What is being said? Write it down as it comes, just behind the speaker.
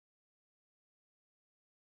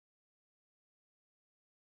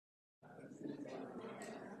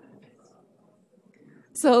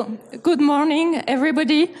So, good morning,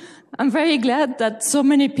 everybody. I'm very glad that so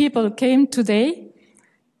many people came today.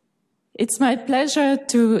 It's my pleasure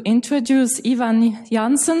to introduce Ivan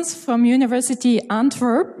Janssens from University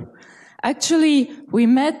Antwerp. Actually, we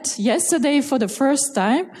met yesterday for the first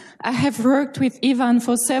time. I have worked with Ivan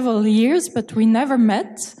for several years, but we never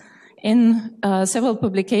met in several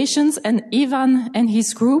publications. And Ivan and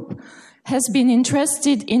his group has been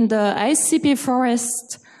interested in the ICP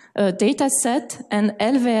forest data set, and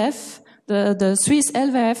LVF, the Swiss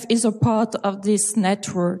LVF, is a part of this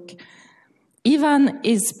network. Ivan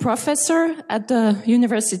is professor at the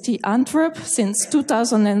University Antwerp since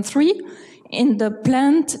 2003 in the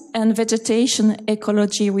Plant and Vegetation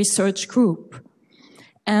Ecology Research Group.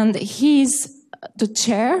 And he's the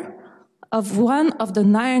chair of one of the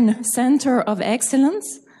 9 Centers of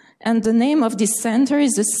Excellence, and the name of this center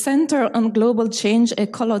is the Center on Global Change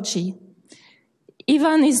Ecology.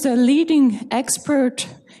 Ivan is the leading expert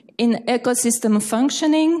in ecosystem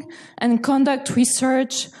functioning and conduct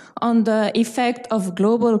research on the effect of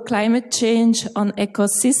global climate change on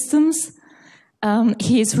ecosystems.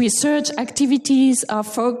 His research activities are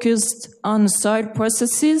focused on soil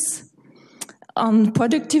processes, on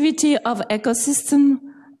productivity of ecosystem,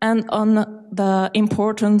 and on the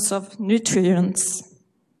importance of nutrients.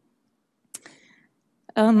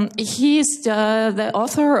 He is the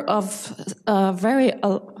author of very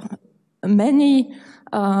many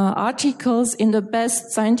articles in the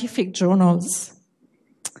best scientific journals.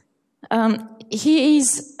 He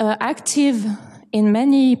is active in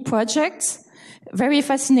many projects, very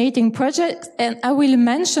fascinating projects, and I will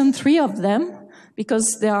mention 3 of them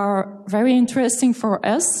because they are very interesting for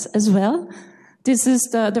us as well. This is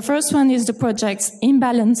the first one is the project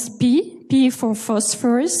Imbalance P for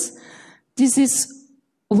phosphorus. This is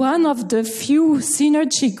one of the few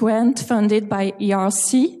synergy grants funded by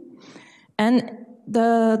ERC, and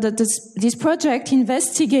this project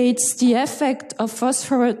investigates the effect of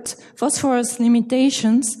phosphorus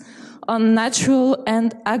limitations on natural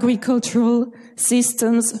and agricultural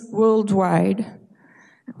systems worldwide,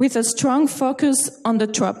 with a strong focus on the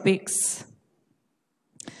tropics.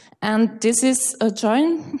 And this is a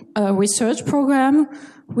joint research program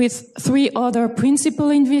with 3 other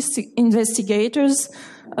principal investigators.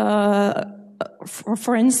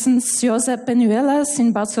 For instance, Josep Penuelas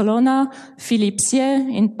in Barcelona, Philippe Sier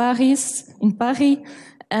in Paris,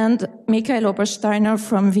 and Michael Obersteiner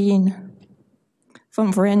from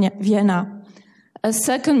Vienna. A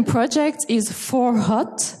second project is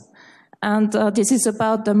 4HOT, and this is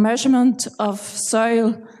about the measurement of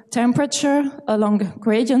soil temperature along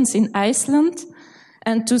gradients in Iceland,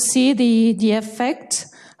 and to see the effect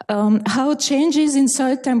how changes in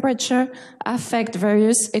soil temperature affect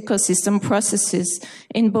various ecosystem processes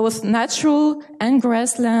in both natural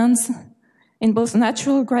grasslands, and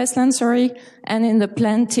in the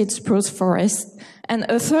planted spruce forest. And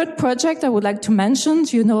a third project I would like to mention,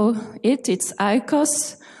 you know it's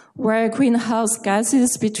ICOS, where greenhouse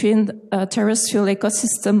gases between terrestrial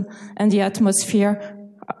ecosystem and the atmosphere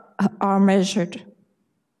are measured.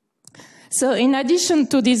 So in addition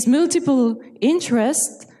to these multiple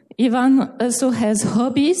interests, Ivan also has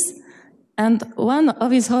hobbies, and one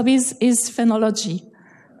of his hobbies is phenology.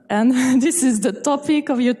 And this is the topic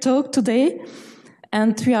of your talk today,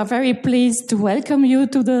 and we are very pleased to welcome you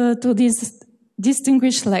to this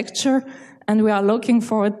distinguished lecture, and we are looking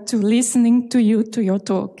forward to listening to your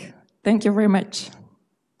talk. Thank you very much.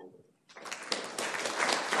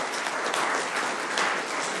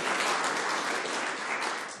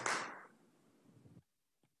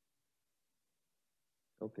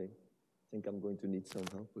 Okay, I think I'm going to need some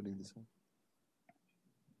help putting this on.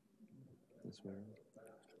 This way.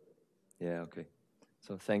 Yeah, okay.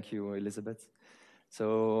 So thank you, Elizabeth.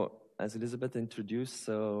 So as Elizabeth introduced,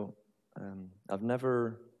 I've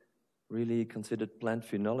never really considered plant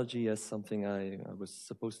phenology as something I was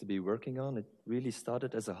supposed to be working on. It really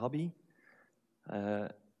started as a hobby.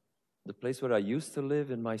 The place where I used to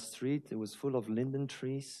live in my street, it was full of linden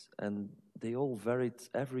trees, and they all varied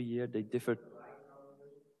every year. They differed.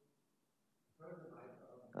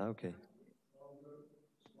 Okay.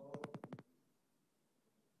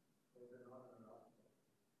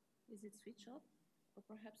 Is it switch off? Or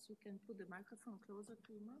perhaps you can put the microphone closer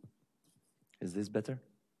to your mouth? Is this better?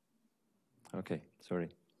 Okay, sorry.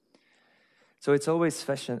 So it's always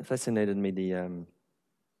fascinated me,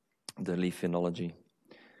 the leaf phenology.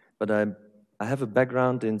 But I have a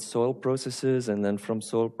background in soil processes, and then from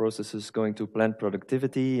soil processes going to plant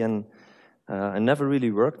productivity, and I never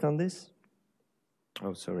really worked on this.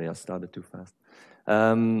 Oh, sorry, I started too fast.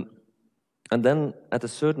 And then at a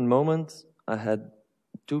certain moment, I had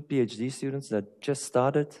two PhD students that just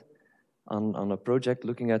started on a project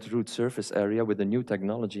looking at root surface area with a new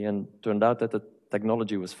technology, and turned out that the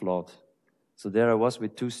technology was flawed. So there I was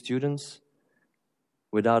with two students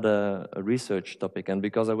without a research topic. And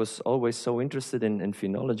because I was always so interested in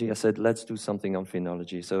phenology, I said, let's do something on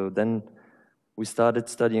phenology. So then we started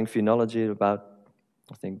studying phenology about,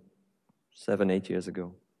 I think, 7, 8 years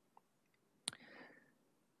ago.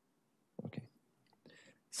 Okay.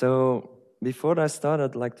 So before I start,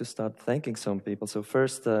 I'd like to start thanking some people. So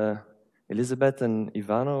first, Elizabeth and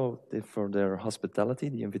Ivano for their hospitality,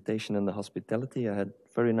 the invitation and the hospitality. I had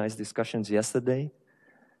very nice discussions yesterday,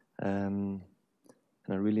 and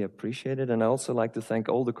I really appreciate it. And I also like to thank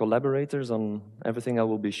all the collaborators on everything I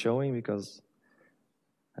will be showing, because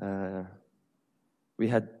we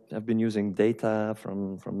have been using data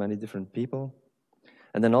from many different people.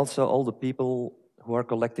 And then also all the people who are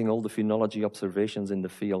collecting all the phenology observations in the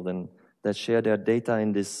field and that share their data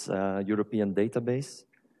in this European database,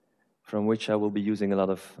 from which I will be using a lot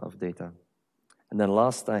of data. And then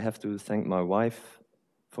last, I have to thank my wife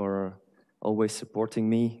for always supporting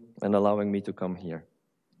me and allowing me to come here.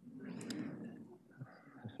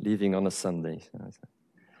 Leaving on a Sunday.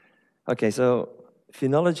 Okay, so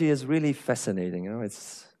phenology is really fascinating. You know,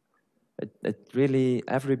 it really,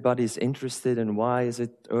 everybody's interested in why is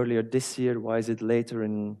it earlier this year, why is it later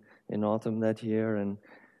in autumn that year, and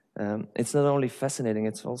it's not only fascinating,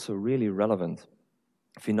 it's also really relevant.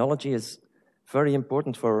 Phenology is very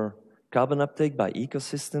important for carbon uptake by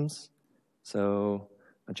ecosystems. So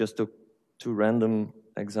I just took 2 random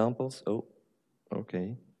examples. Oh,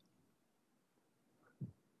 okay.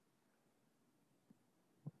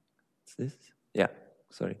 What's this? Yeah,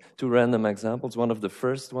 sorry. 2 random examples. One of the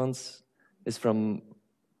first ones is from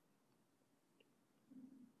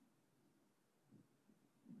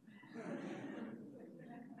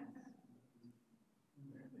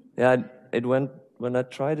yeah, it went, when I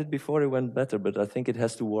tried it before, it went better, but I think it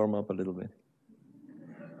has to warm up a little bit.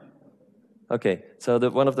 Okay, so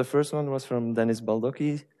one of the first one was from Dennis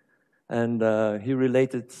Baldocchi, and he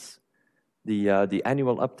related the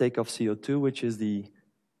annual uptake of CO2, which is the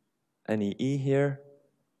NEE here,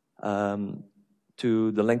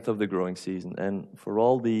 to the length of the growing season. And for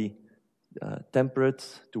all the temperate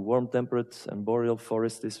to warm temperate and boreal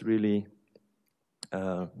forest is really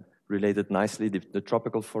related nicely. The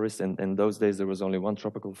tropical forest, and in those days there was only one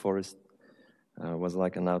tropical forest, was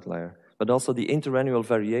like an outlier. But also the interannual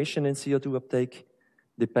variation in CO2 uptake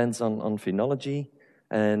depends on phenology,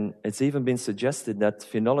 and it's even been suggested that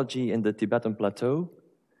phenology in the Tibetan Plateau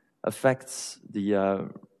affects the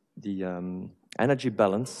energy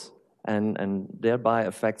balance and thereby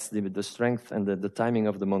affects the strength and the timing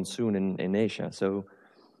of the monsoon in Asia. So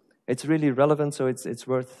it's really relevant, so it's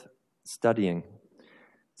worth studying.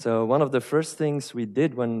 So one of the first things we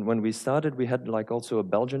did when we started, we had like also a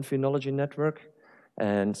Belgian phenology network,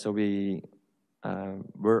 and so we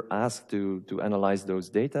were asked to analyze those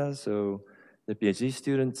data. So the PhD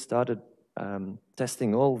students started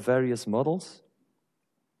testing all various models.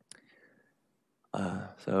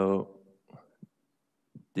 So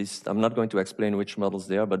I'm not going to explain which models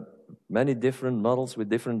they are, but many different models with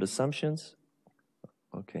different assumptions.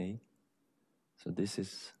 Okay, so this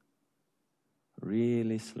is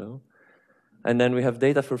really slow. And then we have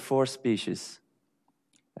data for 4 species.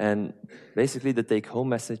 And basically the take-home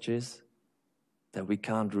message is that we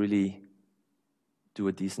can't really do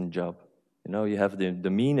a decent job. You know, you have the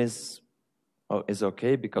mean is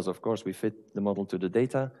okay, because of course we fit the model to the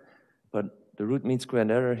data, but the root mean squared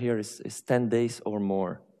error here is 10 days or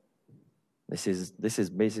more. This is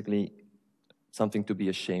basically something to be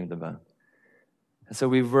ashamed about. And so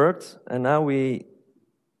we've worked, and now we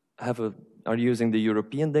are using the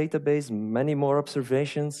European database, many more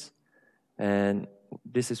observations, and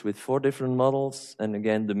this is with 4 different models, and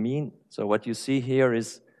again the mean. So what you see here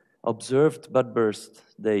is observed bud burst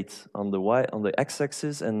date on the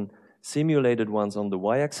x-axis and simulated ones on the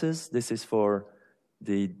y-axis. This is for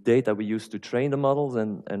the data we use to train the models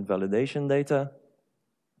and validation data.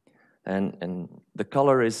 And the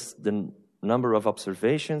color is the number of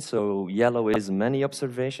observations, so yellow is many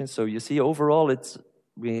observations. So you see overall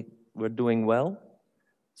we're doing well.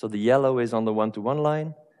 So the yellow is on the 1-to-1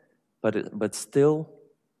 line, but still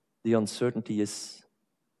the uncertainty is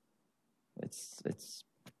it's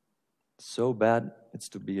so bad, it's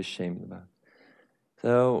to be ashamed about.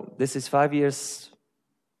 So this is 5 years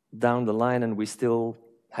down the line, and we still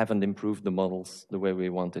haven't improved the models the way we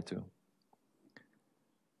wanted to.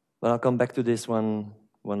 But I'll come back to this one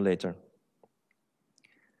later.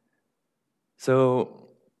 So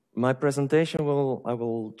my presentation I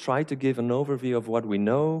will try to give an overview of what we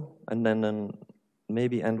know, and then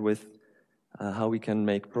maybe end with how we can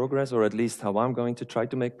make progress, or at least how I'm going to try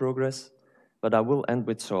to make progress. But I will end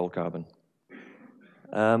with soil carbon.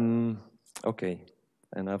 Okay,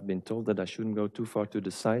 and I've been told that I shouldn't go too far to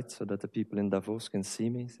the side so that the people in Davos can see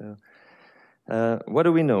me. So, what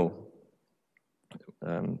do we know?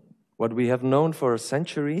 What we have known for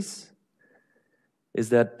centuries is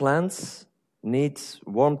that plants need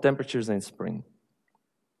warm temperatures in spring.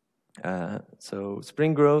 So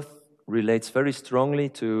spring growth relates very strongly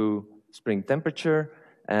to spring temperature,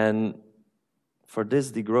 and for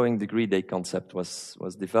this, the growing degree day concept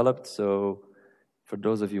was developed. So for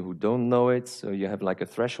those of you who don't know it, so you have like a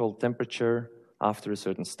threshold temperature after a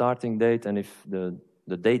certain starting date, and if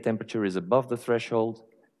the day temperature is above the threshold,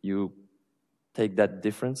 you take that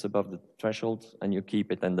difference above the threshold and you keep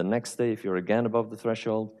it. And the next day, if you're again above the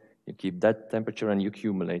threshold, you keep that temperature and you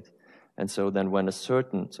accumulate. And so then when so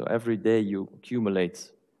every day you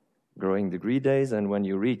accumulate growing degree days, and when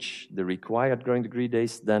you reach the required growing degree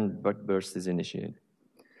days, then bud burst is initiated.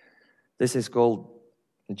 This is called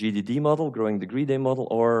the GDD model, growing degree day model,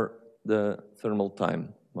 or the thermal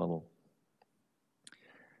time model.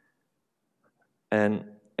 And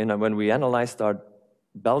when we analyzed our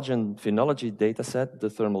Belgian phenology dataset, the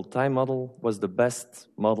thermal time model was the best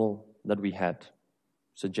model that we had,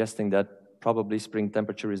 suggesting that probably spring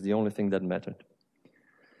temperature is the only thing that mattered.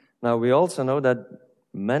 Now, we also know that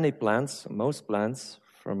many plants, most plants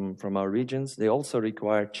from our regions, they also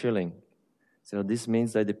require chilling. So this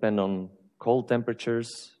means they depend on cold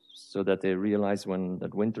temperatures so that they realize when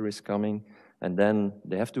that winter is coming, and then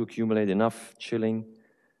they have to accumulate enough chilling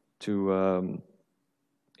to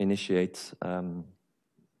initiate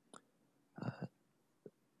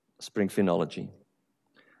spring phenology.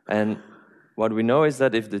 And what we know is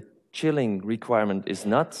that if the chilling requirement is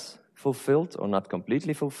not fulfilled or not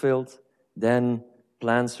completely fulfilled, then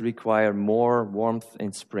plants require more warmth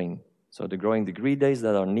in spring. So the growing degree days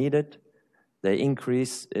that are needed, they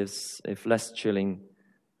increase if less chilling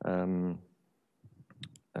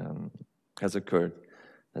has occurred.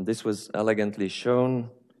 And this was elegantly shown,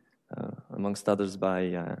 amongst others, by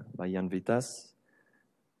Jan Vitas,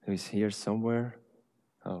 who is here somewhere.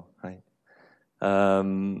 Oh, hi.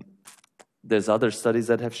 There's other studies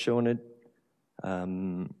that have shown it.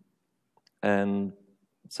 And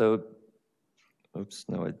so, oops,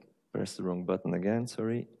 no, I pressed the wrong button again,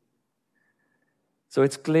 sorry. So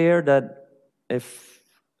it's clear that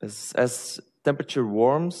as temperature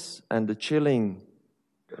warms and the chilling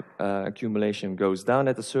accumulation goes down,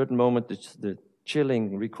 at a certain moment, the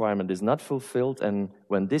chilling requirement is not fulfilled, and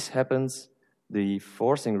when this happens, the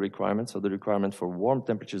forcing requirement, so the requirement for warm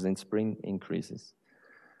temperatures in spring, increases.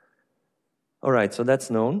 All right, so that's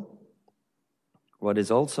known. What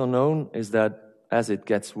is also known is that as it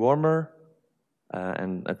gets warmer,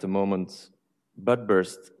 and at the moment bud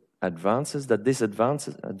burst advances, that this advance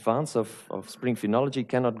of spring phenology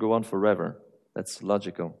cannot go on forever. That's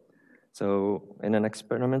logical. So in an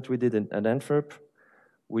experiment we did at Antwerp,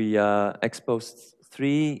 we exposed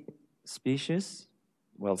 3 species,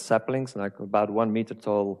 well, saplings, like about 1 meter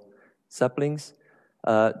tall saplings,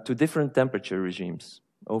 to different temperature regimes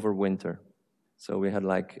over winter. So we had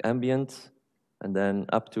like ambient and then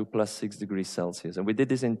up to +6 degrees Celsius. And we did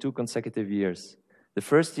this in 2 consecutive years. The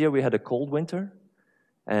first year we had a cold winter,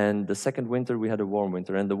 and the second winter we had a warm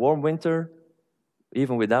winter. And the warm winter,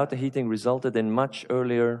 even without the heating, resulted in much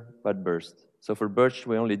earlier bud burst. So for birch,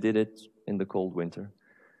 we only did it in the cold winter.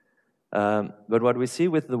 But what we see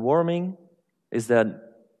with the warming is that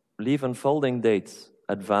leaf unfolding date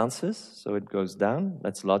advances, so it goes down.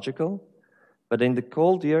 That's logical. But in the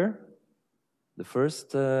cold year, the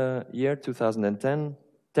first year, 2010,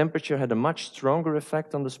 temperature had a much stronger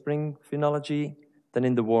effect on the spring phenology than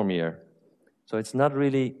in the warm year. So it's not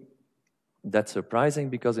really that surprising,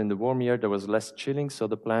 because in the warm year there was less chilling, so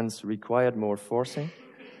the plants required more forcing.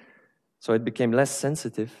 So it became less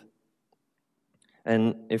sensitive.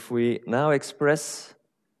 And if we now express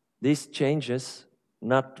these changes,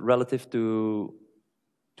 not relative to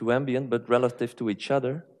ambient, but relative to each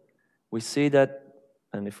other, we see that,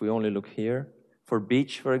 and if we only look here, for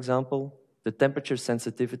beech, for example, the temperature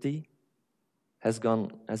sensitivity has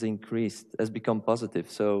increased, has become positive.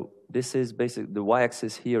 So this is basically, the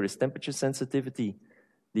y-axis here is temperature sensitivity.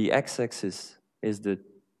 The x-axis is the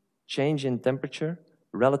change in temperature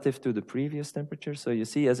relative to the previous temperature. So you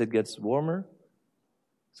see, as it gets warmer,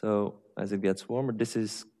 this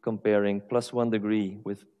is comparing +1 degree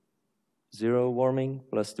with 0 warming,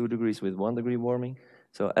 +2 degrees with 1 degree warming.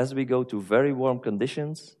 So as we go to very warm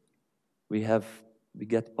conditions, we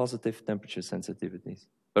get positive temperature sensitivities.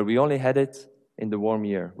 But we only had it in the warm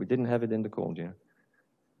year. We didn't have it in the cold year.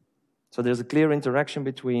 So there's a clear interaction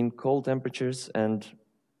between cold temperatures and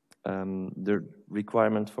the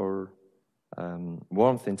requirement for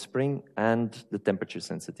warmth in spring and the temperature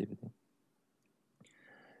sensitivity.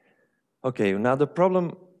 Okay, now the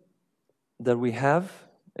problem that we have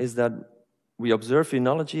is that we observe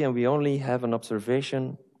phenology and we only have an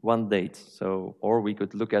observation one date. So, or we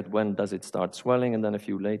could look at when does it start swelling, and then a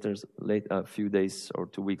few days or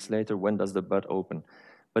 2 weeks later, when does the bud open.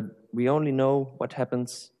 But we only know what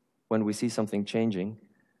happens when we see something changing.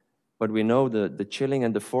 But we know the chilling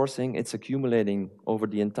and the forcing, it's accumulating over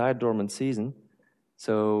the entire dormant season.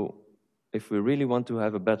 So if we really want to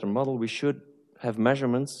have a better model, we should have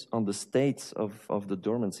measurements on the states of the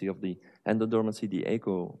dormancy, of the endodormancy, the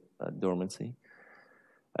eco-dormancy.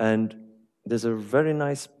 And there's a very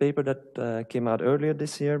nice paper that came out earlier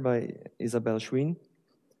this year by Isabelle Schween.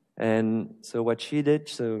 And so what she did,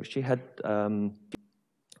 so she had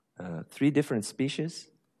 3 different species,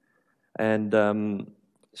 and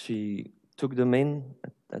she took them in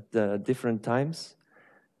at different times,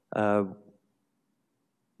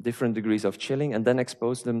 different degrees of chilling, and then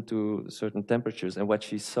exposed them to certain temperatures. And what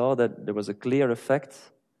she saw, that there was a clear effect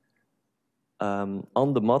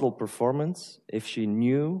on the model performance if she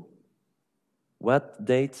knew what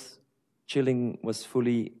date chilling was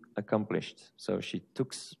fully accomplished. So she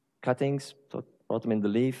took cuttings, brought them in the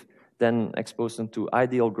leaf, then exposed them to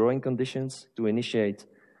ideal growing conditions to initiate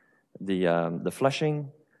the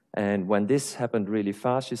flushing. And when this happened really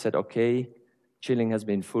fast, she said, okay, chilling has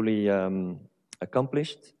been fully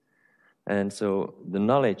accomplished. And so the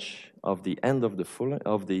knowledge of the end of the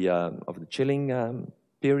chilling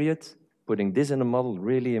period, putting this in the model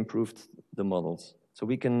really improved the models. So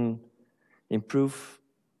we can improve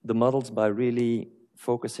the models by really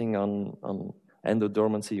focusing on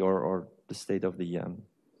endodormancy or the state of the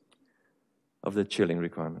chilling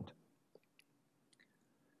requirement.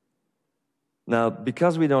 Now,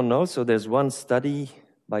 because we don't know, so there's one study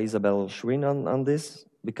by Isabelle Schween on this,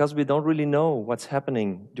 because we don't really know what's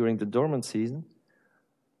happening during the dormant season,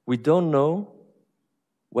 we don't know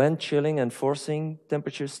when chilling and forcing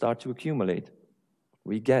temperatures start to accumulate.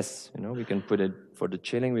 We guess, we can put it, for the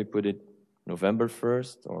chilling, we put it November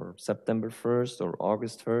 1st or September 1st or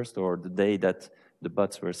August 1st or the day that the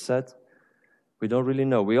buds were set. We don't really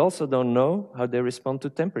know. We also don't know how they respond to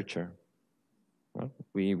temperature. Well,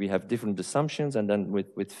 we have different assumptions, and then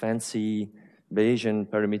with fancy Bayesian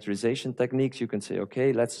parameterization techniques, you can say,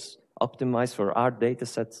 okay, let's optimize for our data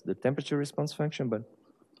set the temperature response function, but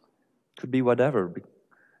it could be whatever.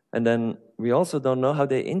 And then we also don't know how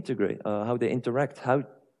they integrate, how they interact, how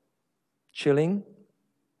chilling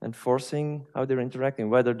and forcing, how they're interacting,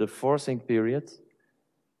 whether the forcing period,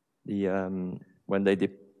 when the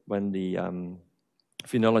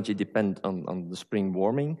phenology depend on the spring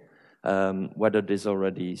warming, whether this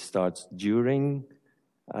already starts during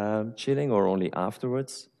chilling or only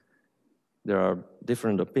afterwards. There are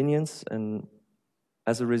different opinions, and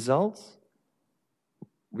as a result,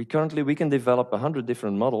 we can develop 100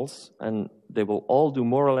 different models, and they will all do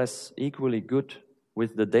more or less equally good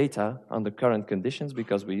with the data under current conditions,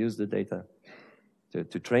 because we use the data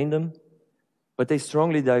to train them, but they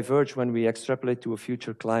strongly diverge when we extrapolate to a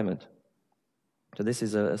future climate. So this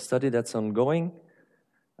is a study that's ongoing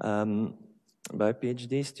by a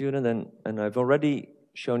PhD student, and I've already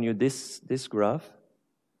shown you this graph.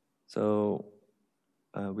 So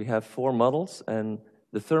we have 4 models, and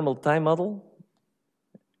the thermal time model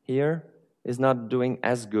here is not doing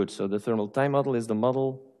as good. So the thermal time model is the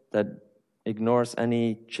model that ignores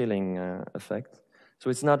any chilling effect. So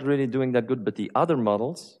it's not really doing that good, but the other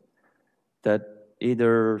models that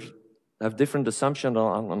either have different assumptions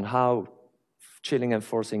on how chilling and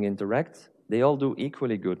forcing interact, they all do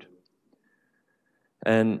equally good.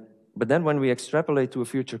 But then when we extrapolate to a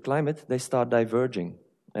future climate, they start diverging.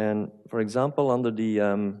 And for example, under the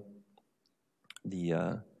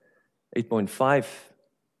 8.5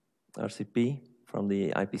 RCP from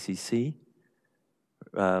the IPCC,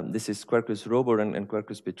 this is Quercus robur and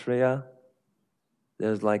Quercus petrea.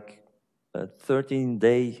 There's like a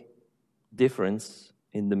 13-day difference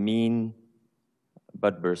in the mean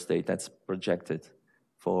bud burst date that's projected.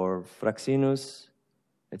 For Fraxinus,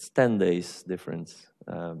 it's 10 days difference.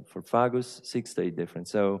 For Fagus, 6-day difference.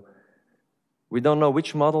 So we don't know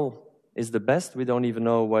which model is the best. We don't even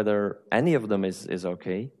know whether any of them is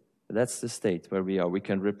okay. But that's the state where we are. We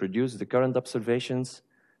can reproduce the current observations,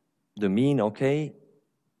 the mean okay,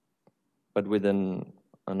 but with an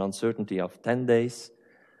uncertainty of 10 days.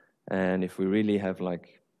 And if we really have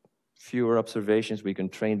like fewer observations, we can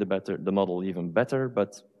train the model even better,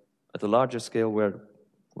 but at a larger scale,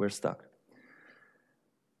 we're stuck.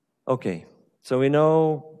 Okay, so we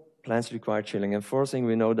know plants require chilling and forcing.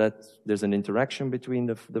 We know that there's an interaction between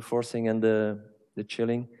the forcing and the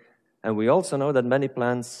chilling. And we also know that many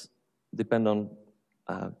plants depend on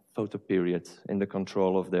photoperiod in the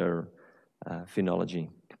control of their phenology.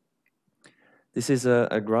 This is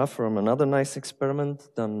a graph from another nice experiment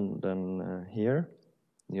done here,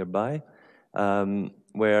 nearby,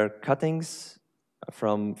 where cuttings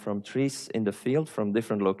from trees in the field from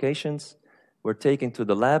different locations were taken to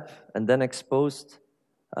the lab and then exposed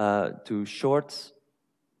to short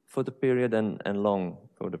photoperiod and long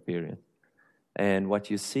photoperiod. And what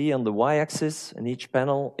you see on the y-axis in each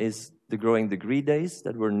panel is the growing degree days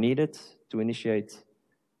that were needed to initiate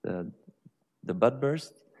the bud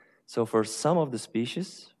burst. So for some of the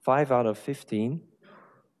species, 5 out of 15,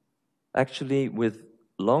 actually with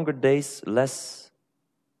longer days, less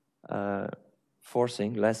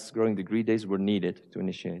forcing, less growing degree days were needed to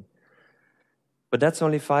initiate. But that's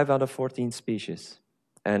only 5 out of 14 species.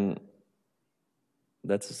 And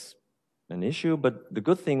that's an issue, but the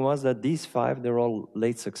good thing was that these 5, they're all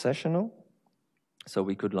late successional. So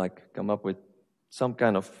we could like come up with some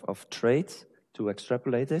kind of trait to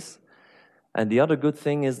extrapolate this. And the other good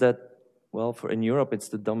thing is that, well, in Europe, it's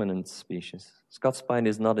the dominant species. Scots pine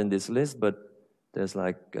is not in this list, but there's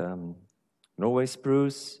like Norway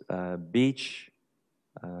spruce, beech,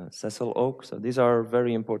 sessile oak. So these are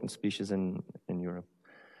very important species in Europe.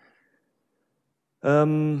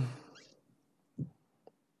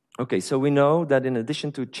 Okay, so we know that in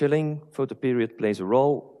addition to chilling, photoperiod plays a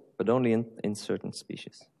role, but only in certain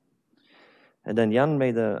species. And then Jan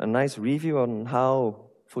made a nice review on how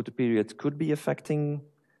photoperiod could be affecting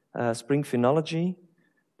spring phenology.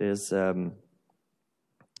 There's 2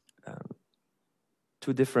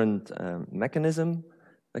 different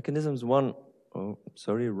mechanisms. One, oh,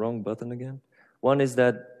 sorry, wrong button again. One is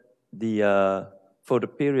that the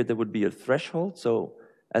photoperiod, there would be a threshold. So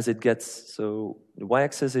as it gets, so the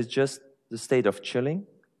y-axis is just the state of chilling.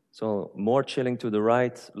 So more chilling to the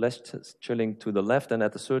right, less chilling to the left, and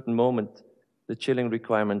at a certain moment, the chilling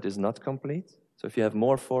requirement is not complete. So if you have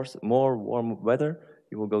more warm weather,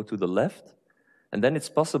 you will go to the left. And then it's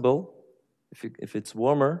possible, if it's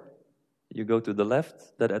warmer, you go to the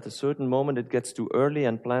left, that at a certain moment it gets too early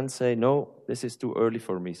and plants say, no, this is too early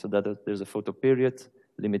for me. So that there's a photoperiod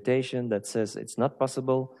limitation that says it's not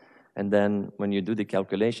possible. And then when you do the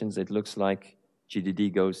calculations, it looks like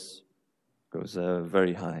GDD goes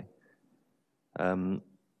very high. I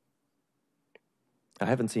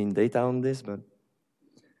haven't seen data on this, but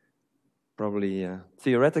probably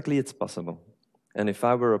theoretically it's possible. And if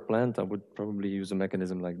I were a plant, I would probably use a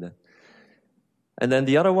mechanism like that. And then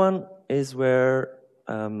the other one is where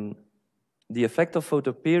the effect of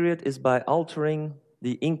photoperiod is by altering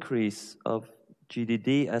the increase of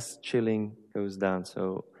GDD as chilling goes down.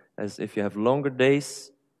 So as if you have longer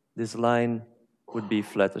days, this line would be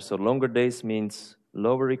flatter. So longer days means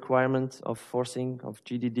lower requirement of forcing of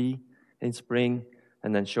GDD in spring,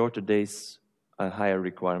 and then shorter days, a higher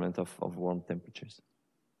requirement of warm temperatures.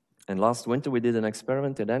 And last winter, we did an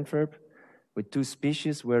experiment at Antwerp with 2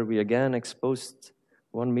 species where we again exposed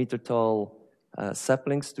 1 meter tall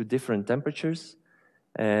saplings to different temperatures.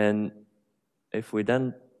 And if we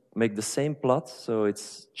then make the same plot, so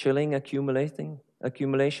it's chilling accumulation,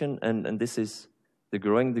 and this is the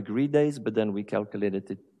growing degree days, but then we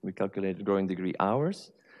calculated growing degree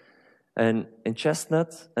hours. And in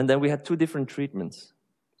chestnut, and then we had 2 different treatments.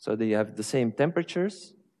 So they have the same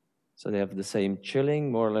temperatures, so they have the same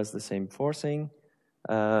chilling, more or less the same forcing,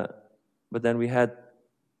 but then we had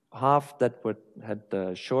half that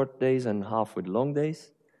had short days and half with long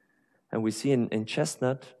days. And we see in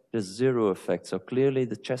chestnut, there's 0 effect. So clearly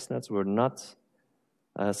the chestnuts were not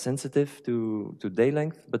sensitive to day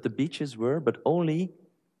length, but the beeches were, but only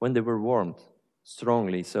when they were warmed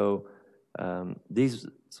strongly. So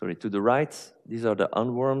to the right, these are the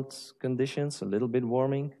unwarmed conditions, a little bit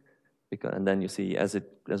warming. And then you see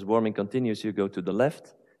as warming continues, you go to the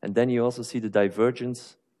left. And then you also see the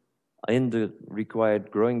divergence in the required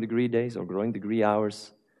growing degree days or growing degree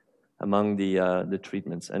hours among the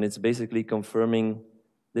treatments. And it's basically confirming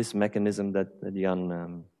this mechanism that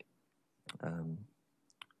Jan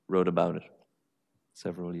wrote about it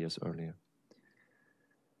several years earlier.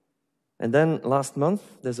 And then last month,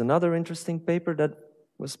 there's another interesting paper that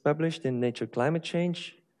was published in Nature Climate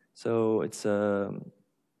Change. So it's a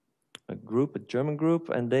German group,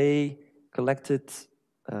 and they collected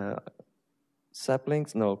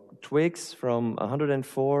twigs from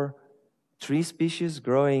 104 tree species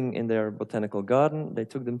growing in their botanical garden. They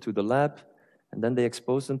took them to the lab, and then they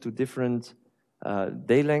exposed them to different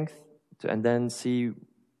day length, and then see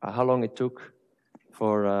how long it took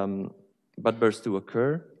for bud burst to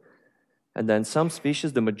occur. And then some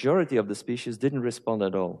species, the majority of the species, didn't respond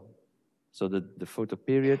at all. So the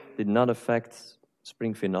photoperiod did not affect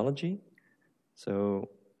spring phenology. So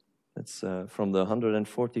that's from the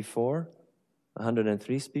 144,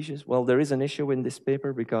 103 species. Well, there is an issue in this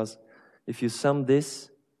paper because if you sum this,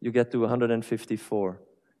 you get to 154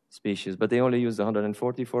 species, but they only used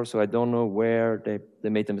 144, so I don't know where they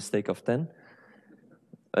made the mistake of 10.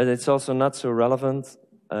 And it's also not so relevant.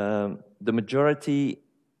 The majority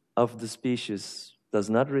of the species does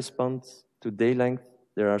not respond to day length.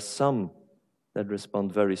 There are some that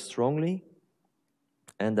respond very strongly,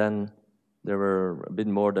 and then there were a bit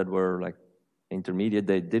more that were like intermediate.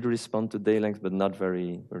 They did respond to day length, but not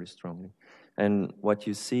very, very strongly. And what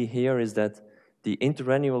you see here is that the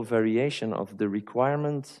interannual variation of the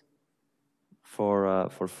requirement for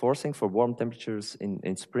forcing for warm temperatures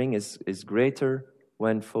in spring is greater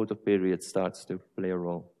when photoperiod starts to play a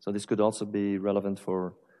role. So this could also be relevant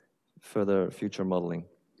for further future modeling.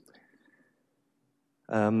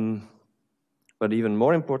 But even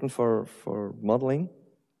more important for modeling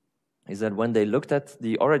is that when they looked at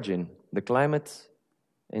the origin, the climate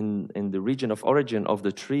in the region of origin of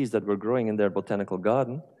the trees that were growing in their botanical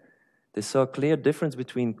garden, they saw a clear difference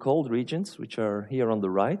between cold regions, which are here on the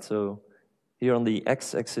right. So here on the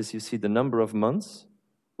x-axis, you see the number of months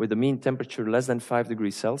with a mean temperature less than 5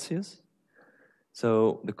 degrees Celsius.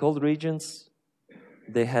 So the cold regions,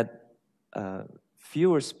 they had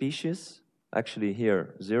fewer species, actually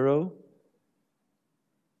here 0,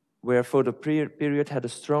 where photoperiod had a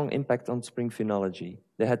strong impact on spring phenology.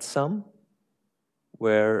 They had some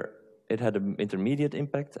where it had an intermediate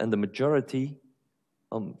impact, and the majority,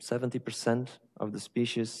 70% of the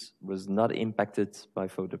species, was not impacted by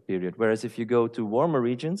photoperiod. Whereas if you go to warmer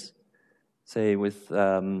regions, say with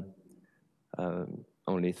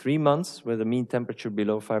only 3 months with a mean temperature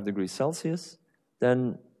below 5 degrees Celsius,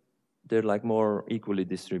 then they're like more equally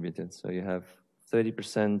distributed. So you have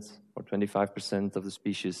 30% or 25% of the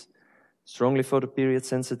species strongly photoperiod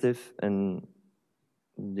sensitive, and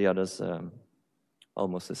the others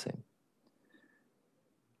almost the same.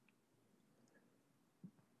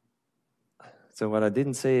 So what I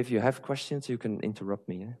didn't say, if you have questions, you can interrupt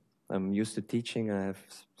me. I'm used to teaching. I have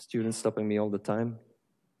students stopping me all the time.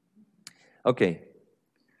 Okay,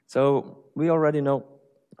 so we already know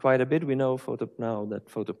quite a bit. We know now that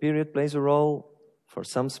photoperiod plays a role for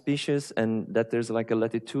some species, and that there's like a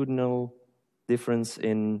latitudinal difference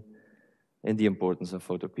in the importance of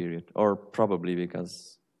photoperiod, or probably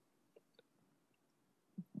because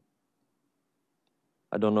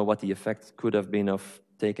I don't know what the effect could have been of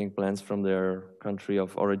taking plants from their country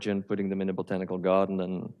of origin, putting them in a botanical garden,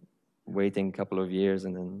 and waiting a couple of years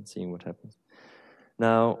and then seeing what happens.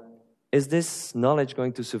 Now, is this knowledge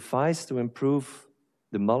going to suffice to improve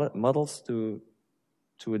the models to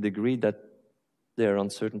a degree that their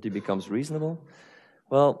uncertainty becomes reasonable?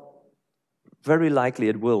 Well, very likely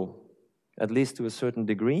it will, at least to a certain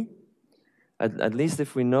degree. At least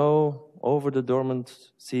if we know over the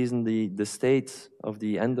dormant season the state of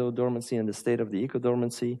the endodormancy and the state of the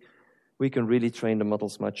ecodormancy, we can really train the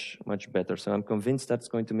models much, much better. So I'm convinced that's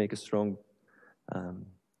going to make a strong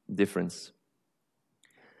difference.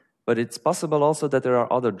 But it's possible also that there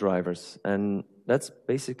are other drivers, and that's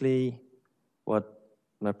basically what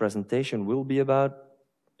my presentation will be about.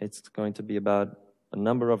 It's going to be about a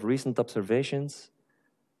number of recent observations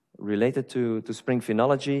related to spring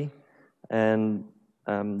phenology, and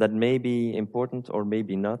that may be important or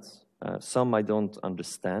maybe not. Some I don't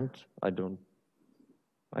understand.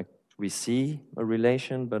 We see a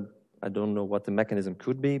relation, but I don't know what the mechanism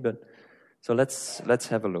could be. But so let's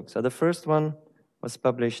have a look. So the first one was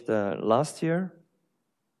published last year,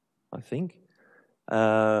 I think,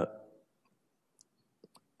 and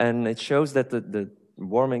it shows that the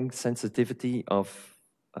warming sensitivity of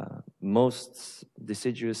most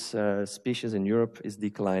deciduous species in Europe is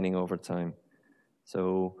declining over time.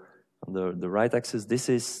 So on the right axis, this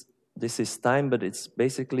is time, but it's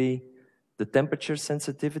basically the temperature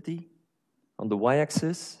sensitivity on the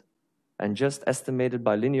y-axis, and just estimated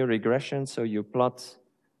by linear regression. So you plot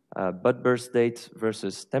bud burst date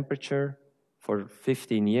versus temperature for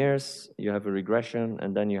 15 years. You have a regression,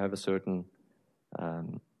 and then you have a certain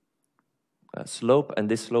slope, and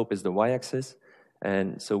this slope is the y-axis.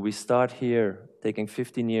 And so we start here taking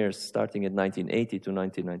 15 years, starting at 1980 to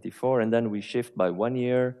 1994, and then we shift by 1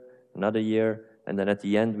 year, another year, and then at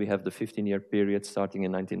the end we have the 15-year period starting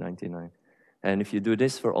in 1999. And if you do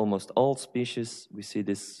this for almost all species, we see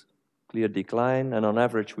this clear decline, and on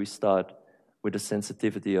average we start with a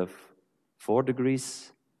sensitivity of 4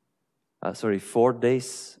 days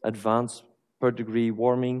advance per degree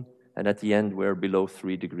warming, and at the end we're below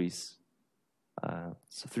 3 degrees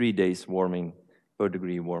so 3 days warming per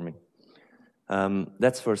degree warming.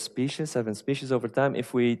 That's for species, 7 species over time.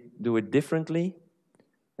 If we do it differently,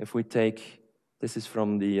 if we take, this is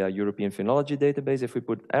from the European Phenology database, if we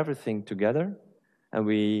put everything together and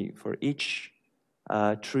we, for each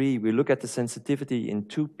tree, we look at the sensitivity in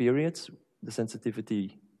 2 periods, the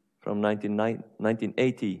sensitivity from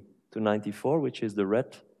 1980 to 94, which is the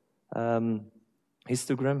red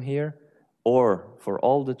histogram here, or for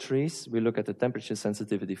all the trees, we look at the temperature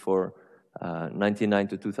sensitivity for 99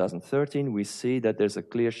 to 2013, we see that there's a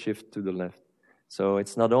clear shift to the left. So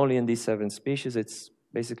it's not only in these 7 species, it's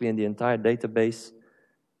basically in the entire database.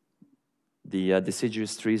 The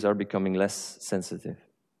deciduous trees are becoming less sensitive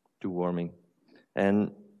to warming.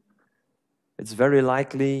 And it's very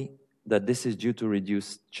likely that this is due to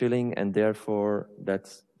reduced chilling, and therefore that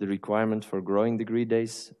the requirement for growing degree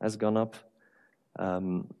days has gone up.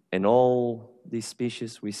 In all these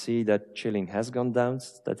species, we see that chilling has gone down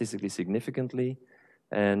statistically significantly.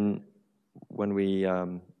 And when we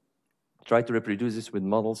try to reproduce this with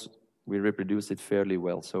models, we reproduce it fairly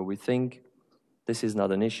well. So we think this is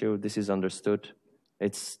not an issue, this is understood.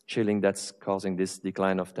 It's chilling that's causing this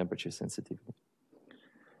decline of temperature sensitivity.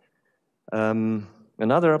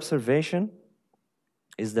 Another observation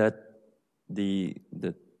is that the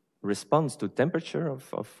response to temperature of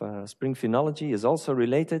spring phenology is also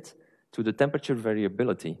related to the temperature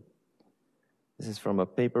variability. This is from a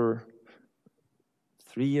paper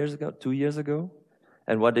 2 years ago.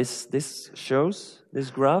 And what this shows, this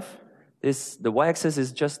graph, the y-axis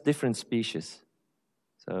is just different species.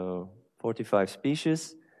 So 45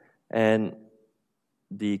 species. And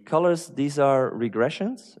the colors, these are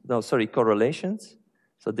correlations.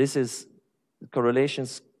 So this is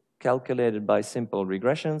correlations calculated by simple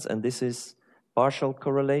regressions, and this is partial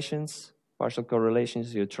correlations. Partial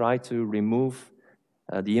correlations, you try to remove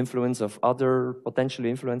the influence of other potentially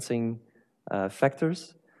influencing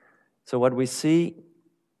factors. So what we see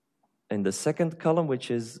in the second column,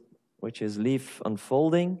 which is leaf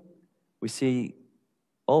unfolding, we see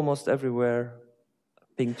almost everywhere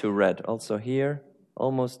pink to red. Also here,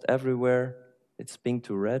 almost everywhere it's pink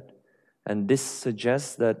to red. And this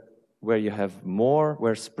suggests that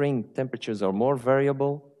where spring temperatures are more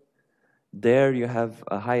variable, there you have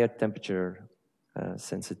a higher temperature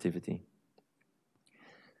sensitivity.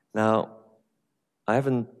 Now, I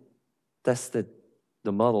haven't tested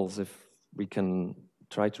the models if we can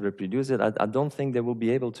try to reproduce it. I don't think they will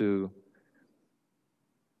be able to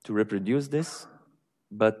reproduce this,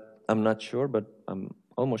 but I'm not sure, but I'm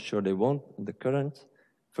almost sure they won't in the current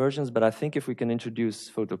versions. But I think if we can introduce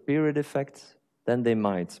photoperiod effect, then they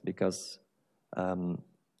might, because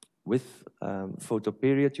with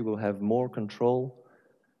photoperiod you will have more control.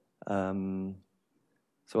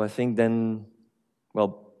 So I think then,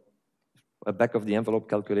 well, a back of the envelope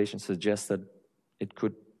calculation suggests that it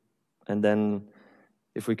could, and then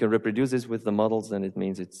if we can reproduce this with the models, then it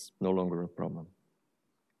means it's no longer a problem.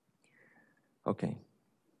 Okay.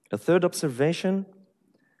 A third observation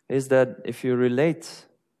is that if you relate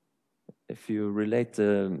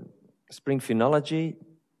spring phenology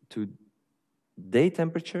to day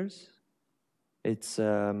temperatures, the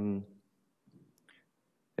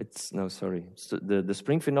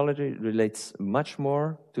spring phenology relates much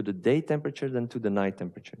more to the day temperature than to the night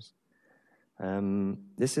temperatures.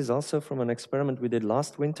 This is also from an experiment we did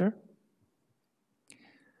last winter.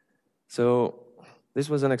 So this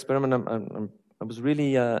was an experiment I was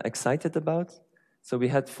really excited about. So we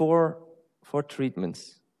had four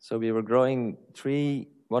treatments. So we were growing 3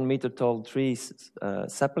 1-meter tall trees,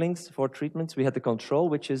 saplings, 4 treatments. We had the control,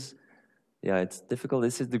 which is, it's difficult.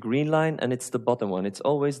 This is the green line, and it's the bottom one. It's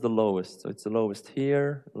always the lowest. So it's the lowest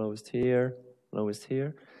here, lowest here, lowest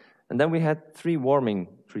here. And then we had 3 warming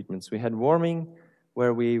treatments. We had warming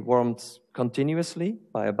where we warmed continuously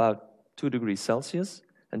by about 2 degrees Celsius,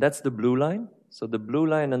 and that's the blue line. So the blue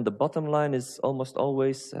line and the bottom line is almost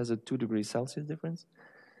always has a 2 degrees Celsius difference.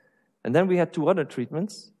 And then we had 2 other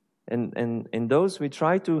treatments, and in those we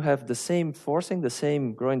try to have the same forcing, the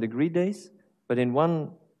same growing degree days, but in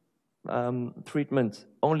one treatment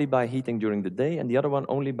only by heating during the day, and the other one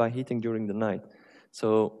only by heating during the night.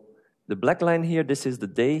 So the black line here, this is the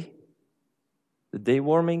day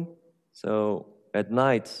warming. So at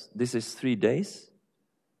night, this is 3 days.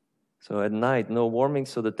 So at night, no warming,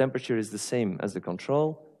 so the temperature is the same as the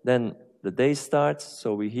control. Then the day starts,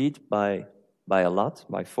 so we heat by a lot,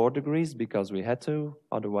 by 4 degrees, because we had to,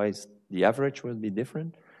 otherwise the average would be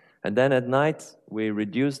different. And then at night, we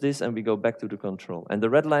reduce this and we go back to the control. And the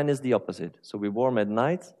red line is the opposite. So we warm at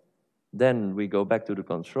night, then we go back to the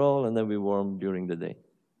control, and then we warm during the day.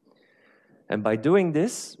 And by doing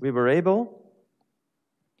this, we were able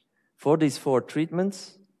for these 4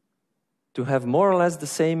 treatments to have more or less the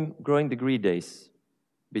same growing degree days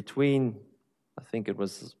between, I think it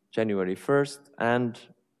was January 1st and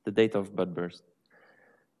the date of bud burst.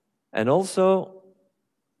 And also,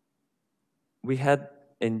 we had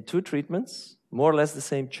in 2 treatments more or less the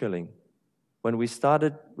same chilling. When we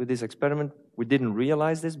started with this experiment, we didn't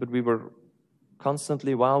realize this, but we were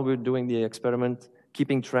constantly, while we were doing the experiment,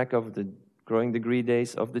 keeping track of the growing degree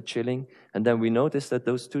days of the chilling. And then we noticed that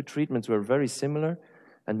those 2 treatments were very similar.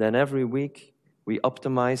 And then every week, we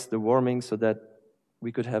optimized the warming so that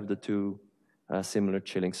we could have the 2 similar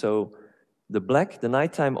chilling. So the black, the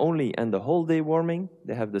nighttime only, and the whole day warming,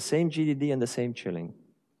 they have the same GDD and the same chilling.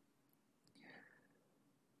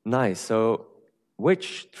 Nice. So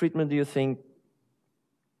which treatment do you think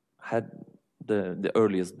had the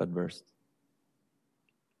earliest bud burst?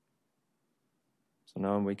 So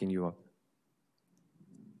now I'm waking you up.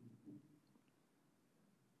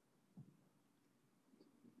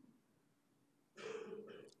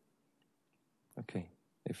 Okay.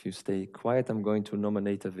 If you stay quiet, I'm going to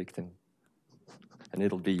nominate a victim. And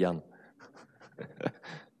it'll be Jan.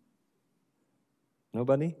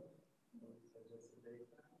 Nobody?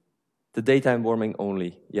 The daytime warming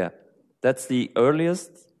only, yeah. That's the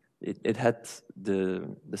earliest. It had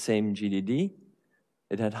the same GDD.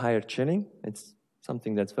 It had higher chilling. It's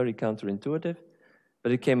something that's very counterintuitive,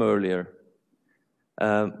 but it came earlier.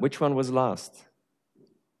 Which one was last?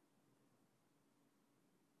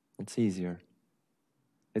 It's easier.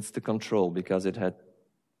 It's the control, because it had,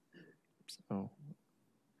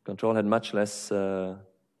 control had much less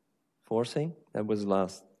forcing. That was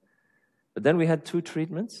last. But then we had 2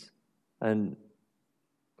 treatments, and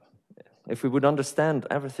if we would understand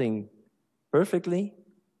everything perfectly,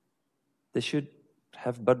 they should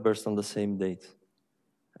have bud burst on the same date,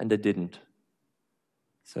 and they didn't.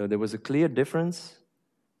 So there was a clear difference.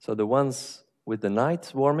 So the ones with the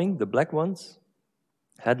night warming, the black ones,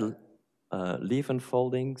 had leaf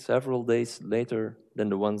unfolding several days later than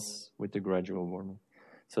the ones with the gradual warming.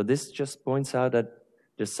 So this just points out that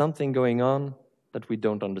there's something going on that we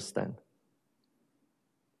don't understand.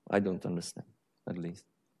 I don't understand, at least.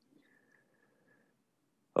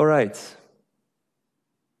 All right.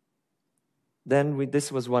 Then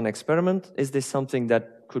this was one experiment. Is this something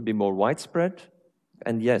that could be more widespread?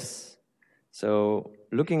 And yes. So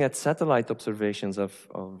looking at satellite observations of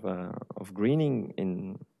greening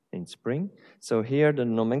in spring. So here the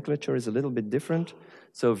nomenclature is a little bit different.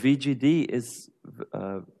 So VGD is,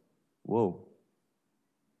 whoa.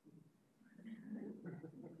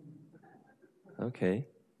 Okay,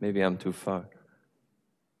 maybe I'm too far.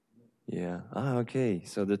 Yeah, okay.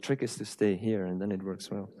 So the trick is to stay here and then it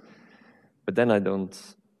works well. But then I don't,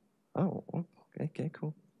 okay,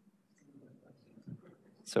 cool.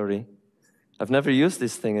 Sorry. I've never used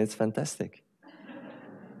this thing, it's fantastic.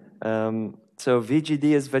 So VGD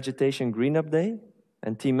is vegetation green up day,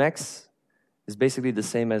 and Tmax is basically the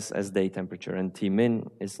same as day temperature, and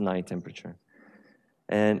Tmin is night temperature.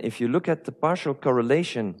 And if you look at the partial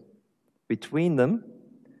correlation between them,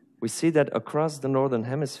 we see that across the northern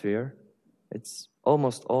hemisphere, it's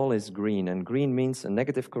almost all is green, and green means a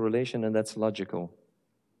negative correlation, and that's logical,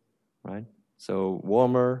 right? So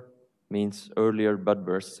warmer means earlier bud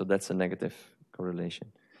burst, so that's a negative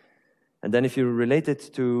correlation. And then if you relate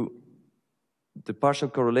it to the partial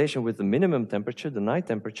correlation with the minimum temperature, the night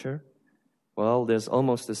temperature, well, there's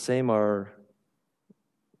almost the same are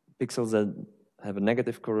pixels that have a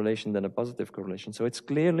negative correlation than a positive correlation. So it's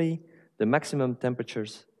clearly the maximum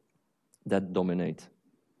temperatures that dominate.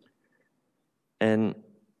 And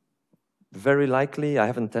very likely, I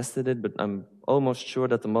haven't tested it, but I'm almost sure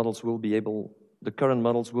that the models will be able, the current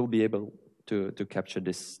models will be able to capture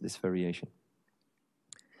this variation.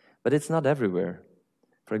 But it's not everywhere.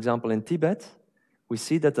 For example, in Tibet, we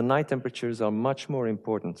see that the night temperatures are much more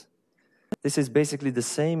important. This is basically the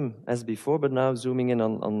same as before, but now zooming in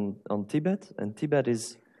on Tibet. And Tibet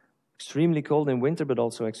is extremely cold in winter, but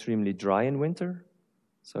also extremely dry in winter.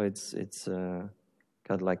 So it's kind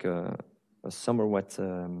of like a summer wet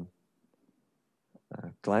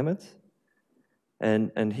climate.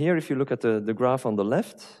 And here, if you look at the graph on the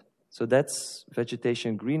left, so that's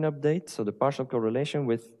vegetation green update, so the partial correlation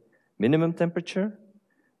with minimum temperature.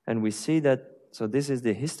 And we see that, so this is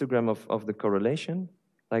the histogram of the correlation.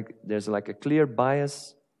 Like there's like a clear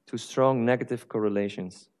bias to strong negative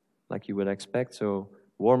correlations, like you would expect. So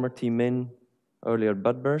warmer Tmin, earlier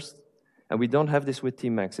bud burst. And we don't have this with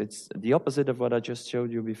Tmax. It's the opposite of what I just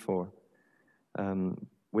showed you before.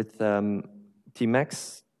 With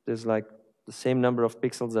Tmax, there's like the same number of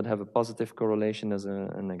pixels that have a positive correlation as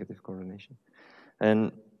a negative correlation.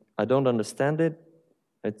 And I don't understand it.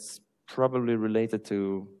 It's probably related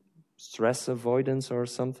to stress avoidance or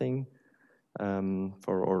something,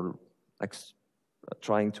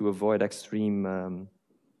 trying to avoid extreme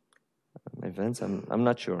events. I'm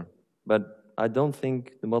not sure, but I don't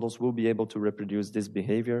think the models will be able to reproduce this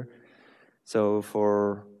behavior. So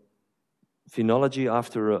for phenology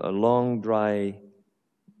after a long dry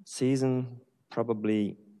season,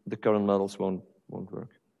 probably the current models won't work.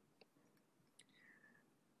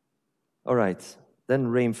 All right, then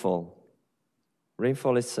rainfall.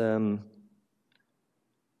 Rainfall is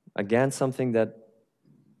again something that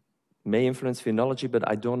may influence phenology, but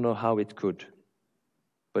I don't know how it could.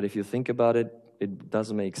 But if you think about it, it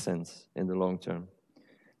does make sense in the long term.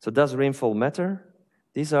 So does rainfall matter?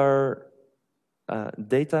 These are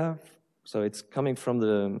data, so it's coming from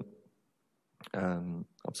the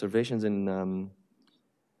observations in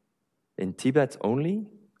Tibet only.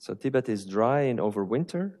 So Tibet is dry and over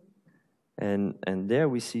winter, and there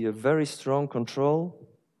we see a very strong control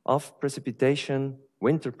of precipitation,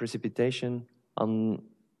 winter precipitation on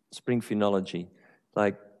spring phenology.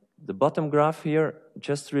 Like the bottom graph here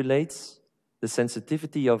just relates the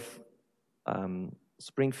sensitivity of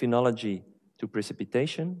spring phenology to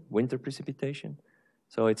precipitation, winter precipitation.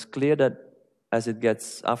 So it's clear that as it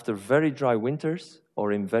gets after very dry winters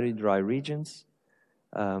or in very dry regions,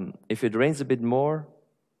 if it rains a bit more,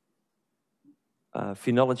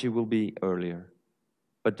 phenology will be earlier.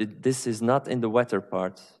 But this is not in the wetter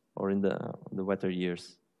part or in the wetter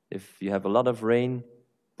years. If you have a lot of rain,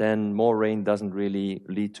 then more rain doesn't really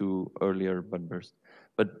lead to earlier bud burst.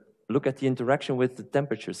 But look at the interaction with the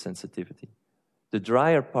temperature sensitivity. The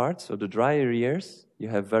drier parts, or the drier years, you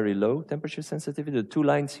have very low temperature sensitivity. The two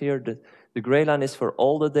lines here, the gray line is for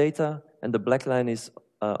all the data, and the black line is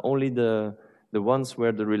only the ones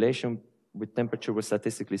where the relation with temperature was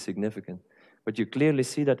statistically significant. But you clearly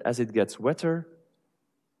see that as it gets wetter,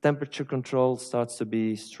 temperature control starts to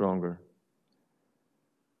be stronger.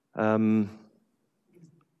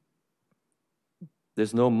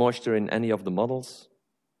 There's no moisture in any of the models,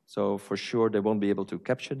 so for sure they won't be able to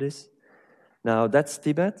capture this. Now that's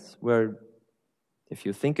Tibet, where if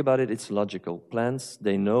you think about it, it's logical. Plants,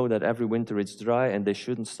 they know that every winter it's dry and they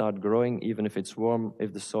shouldn't start growing even if it's warm,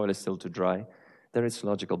 if the soil is still too dry. There it's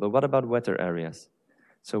logical. But what about wetter areas?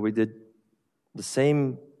 So we did the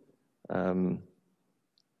same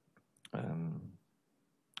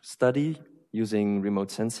study using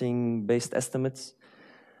remote sensing based estimates.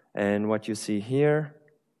 And what you see here,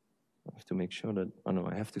 I have to make sure that, oh no,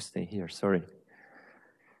 I have to stay here, sorry.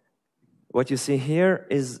 What you see here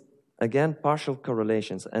is, again, partial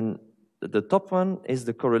correlations. And the top one is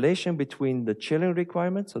the correlation between the chilling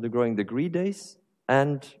requirement, so the growing degree days,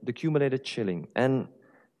 and the cumulated chilling. And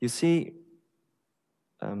you see,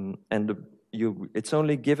 it's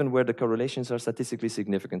only given where the correlations are statistically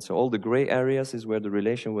significant. So all the gray areas is where the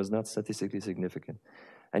relation was not statistically significant.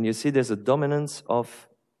 And you see there's a dominance of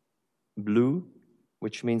blue,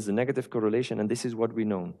 which means the negative correlation, and this is what we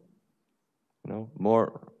know. You know,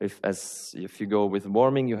 more if you go with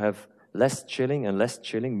warming, you have less chilling, and less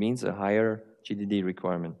chilling means a higher GDD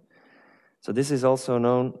requirement. So this is also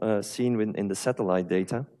known, seen in the satellite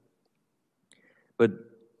data. But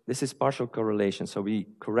this is partial correlation, so we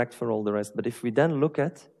correct for all the rest. But if we then look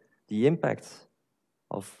at the impact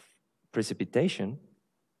of precipitation,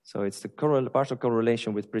 so it's the partial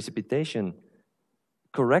correlation with precipitation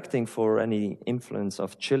correcting for any influence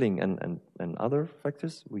of chilling and other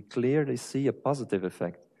factors, we clearly see a positive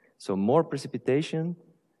effect. So more precipitation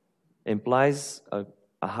implies a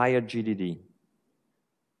higher GDD.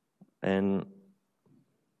 And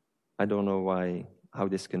I don't know how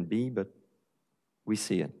this can be, but we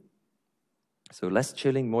see it. So less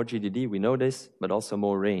chilling, more GDD, we know this, but also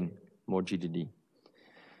more rain, more GDD.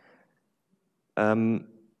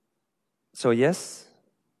 So yes,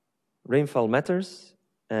 rainfall matters.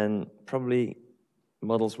 And probably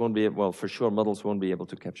models won't be, well, for sure models won't be able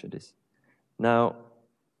to capture this. Now,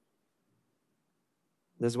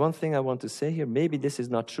 there's one thing I want to say here. Maybe this is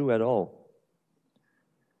not true at all.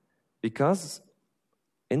 Because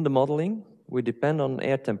in the modeling, we depend on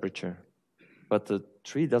air temperature. But the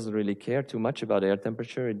tree doesn't really care too much about air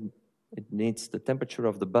temperature. It needs the temperature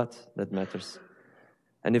of the bud that matters.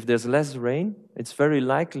 And if there's less rain, it's very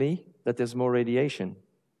likely that there's more radiation.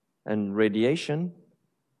 And radiation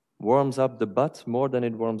warms up the bud more than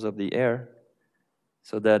it warms up the air,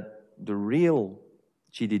 so that the real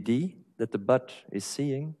GDD that the bud is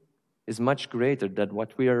seeing is much greater than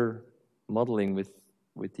what we are modeling with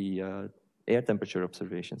the air temperature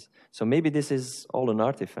observations. So maybe this is all an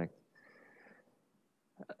artifact,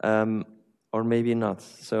 or maybe not.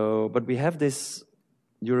 So, but we have this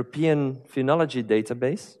European phenology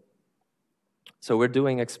database, So we're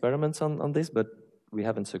doing experiments on this, but we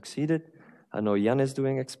haven't succeeded. I know Jan is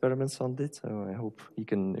doing experiments on this, so I hope he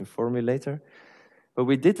can inform me later. But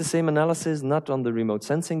we did the same analysis, not on the remote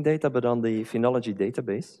sensing data, but on the Phenology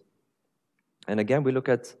database. And again, we look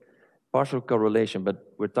at partial correlation,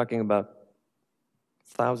 but we're talking about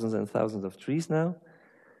thousands and thousands of trees now.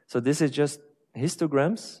 So this is just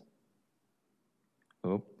histograms.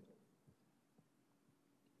 Oh.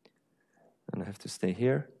 And I have to stay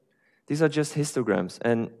here. These are just histograms.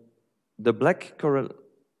 And the black correlation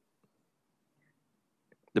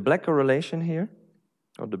here,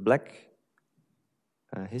 or the black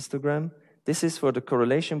histogram, this is for the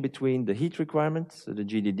correlation between the heat requirement, so the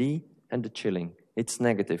GDD, and the chilling. It's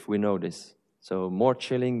negative, we know this. So more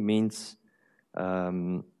chilling means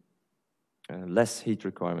less heat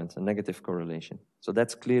requirements, a negative correlation. So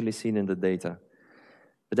that's clearly seen in the data.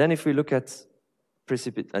 But then if we look at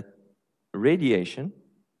radiation,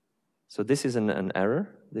 so this is an error.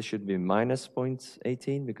 This should be minus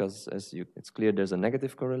 0.18 because it's clear there's a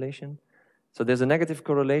negative correlation. So there's a negative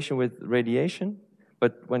correlation with radiation,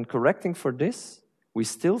 but when correcting for this, we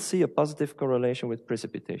still see a positive correlation with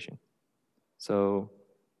precipitation. So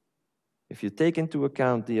if you take into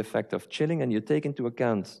account the effect of chilling and you take into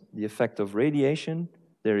account the effect of radiation,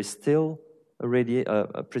 there is still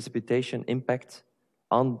a precipitation impact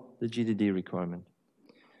on the GDD requirement.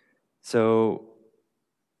 So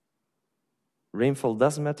rainfall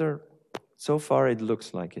does matter. So far, it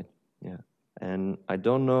looks like it. Yeah, and I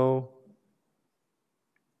don't know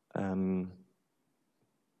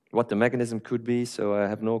what the mechanism could be, so I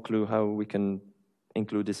have no clue how we can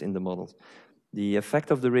include this in the models. The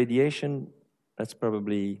effect of the radiation, that's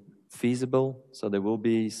probably feasible. So there will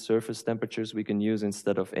be surface temperatures we can use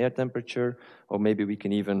instead of air temperature, or maybe we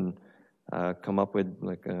can even come up with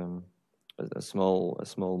like a small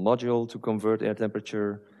module to convert air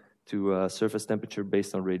temperature to surface temperature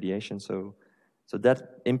based on radiation. So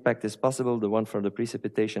that impact is possible. The one for the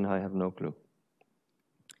precipitation, I have no clue.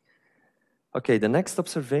 Okay, the next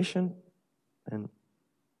observation, and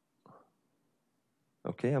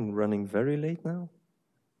okay, I'm running very late now.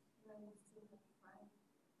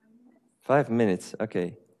 5 minutes,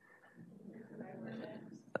 okay.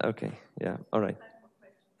 Okay, yeah, all right.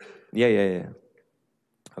 Yeah.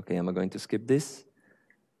 Okay, am I going to skip this?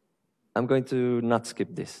 I'm going to not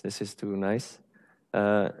skip this. This is too nice.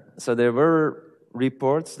 So there were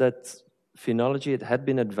reports that phenology had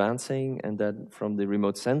been advancing, and that from the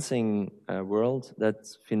remote sensing world, that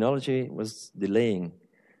phenology was delaying.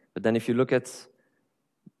 But then if you look at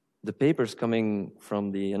the papers coming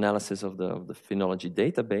from the analysis of the phenology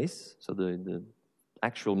database, so the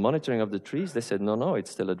actual monitoring of the trees, they said, no,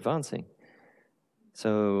 it's still advancing.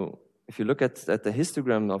 So if you look at the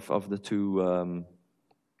histogram of the two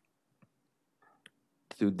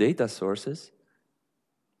data sources,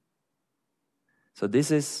 so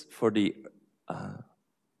this is for the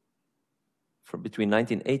for between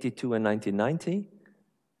 1982 and 1990,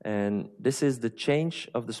 and this is the change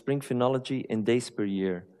of the spring phenology in days per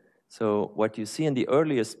year. So what you see in the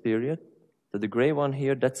earliest period, the gray one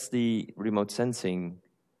here, that's the remote sensing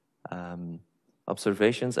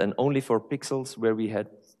observations, and only for pixels where we had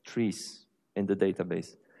trees in the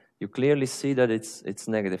database. You clearly see that it's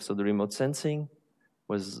negative. So the remote sensing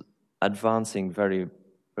was advancing very,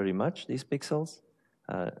 very much, these pixels.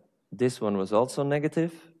 This one was also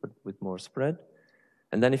negative, but with more spread.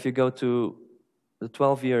 And then if you go to the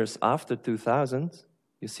 12 years after 2000,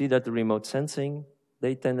 you see that the remote sensing,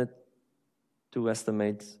 they tended to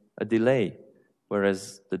estimate a delay,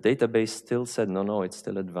 whereas the database still said, no, it's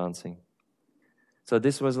still advancing. So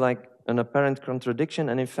this was like an apparent contradiction,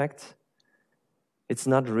 and in fact, it's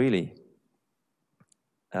not really.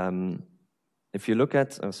 If you look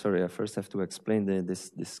at, oh, sorry, I first have to explain this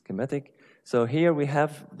schematic. So here we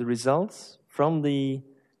have the results from the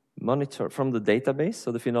database,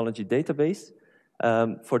 so the Phenology database,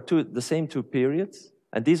 for the same two periods,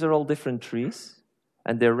 and these are all different trees,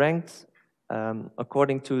 and they're ranked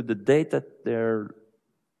according to the date that they're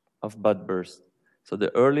of bud burst. So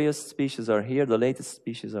the earliest species are here, the latest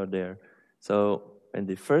species are there. So in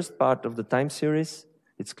the first part of the time series,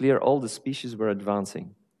 it's clear all the species were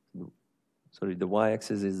advancing. Sorry, the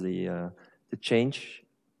y-axis is the change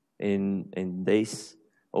in days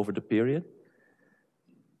over the period.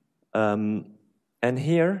 And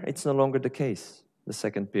here, it's no longer the case, the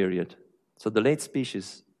second period. So the late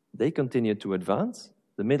species, they continued to advance.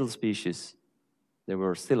 The middle species, they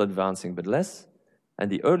were still advancing, but less.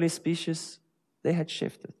 And the early species, they had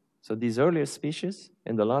shifted. So these earlier species,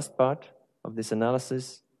 in the last part of this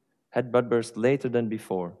analysis, had bud burst later than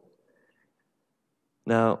before.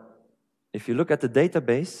 Now, if you look at the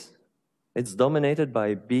database, it's dominated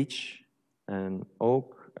by beech and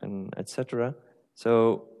oak and etc.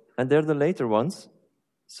 So, and they're the later ones.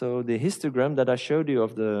 So the histogram that I showed you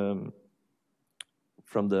of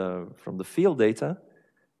from the field data,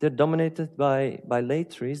 they're dominated by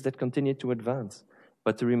late trees that continue to advance.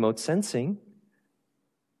 But the remote sensing,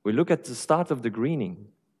 we look at the start of the greening.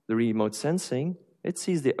 The remote sensing, it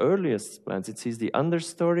sees the earliest plants. It sees the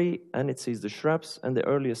understory, and it sees the shrubs and the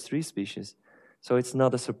earliest tree species. So it's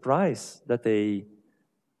not a surprise that they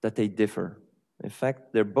differ. In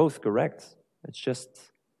fact, they're both correct. It's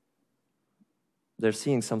just they're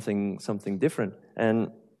seeing something different.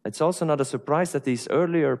 And it's also not a surprise that these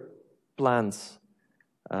earlier plants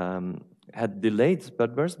had delayed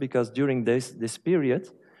bud burst, because during this period,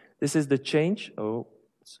 this is the change. Oh,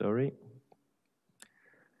 sorry.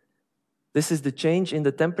 This is the change in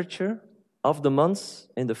the temperature of the months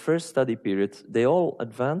in the first study period. They all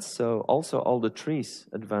advanced, so also all the trees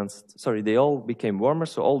advanced. Sorry, they all became warmer,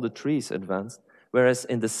 so all the trees advanced. Whereas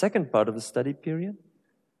in the second part of the study period,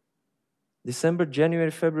 December,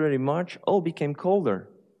 January, February, March, all became colder.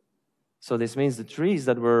 So this means the trees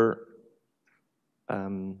that were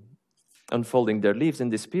unfolding their leaves in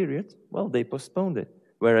this period, well, they postponed it.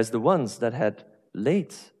 Whereas the ones that had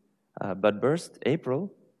late bud burst,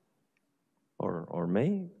 April or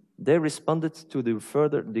May, they responded to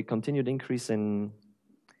the continued increase in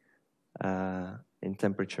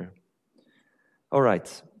temperature. All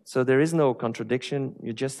right, so there is no contradiction.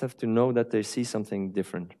 You just have to know that they see something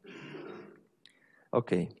different.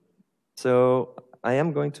 Okay, so I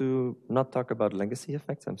am going to not talk about legacy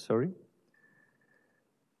effects, I'm sorry.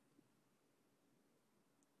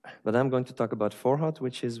 But I'm going to talk about Forhot,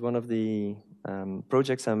 which is one of the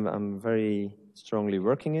projects I'm very strongly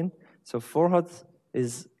working in. So Forhot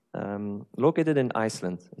is located in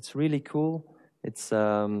Iceland. It's really cool. It's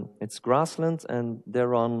grassland, and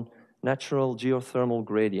they're on natural geothermal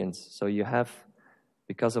gradients. So you have,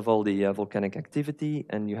 because of all the volcanic activity,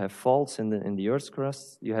 and you have faults in the Earth's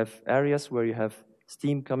crust, you have areas where you have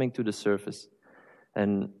steam coming to the surface.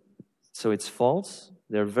 And so it's faults,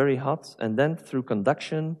 they're very hot, and then through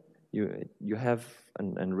conduction, you have,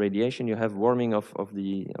 and radiation, you have warming of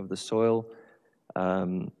the soil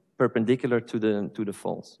perpendicular to the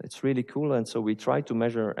faults. It's really cool, and so we try to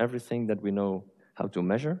measure everything that we know how to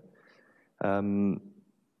measure.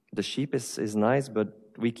 The sheep is nice, but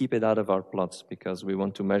we keep it out of our plots because we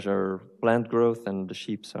want to measure plant growth, and the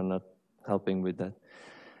sheep are not helping with that.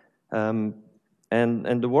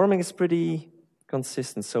 And the warming is pretty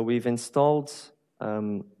consistent. So we've installed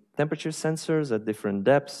temperature sensors at different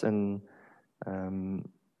depths, and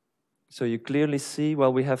so you clearly see,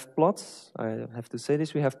 well, we have plots, I have to say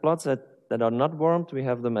this, we have plots that are not warmed. We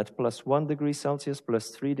have them at +1 degree Celsius,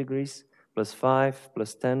 +3 degrees, +5,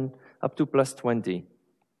 +10, up to +20.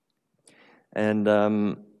 And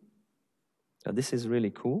this is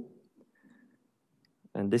really cool.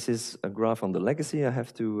 And this is a graph on the legacy. I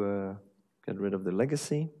have to get rid of the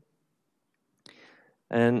legacy.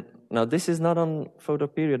 And now this is not on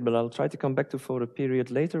photoperiod, but I'll try to come back to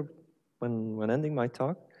photoperiod later when ending my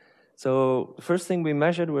talk. So the first thing we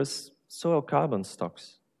measured was soil carbon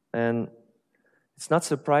stocks. And it's not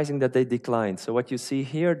surprising that they declined. So what you see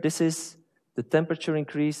here, this is the temperature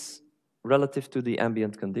increase relative to the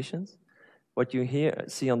ambient conditions. What you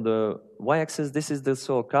see on the y-axis, this is the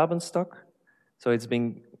soil carbon stock. So it's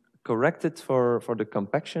been corrected for the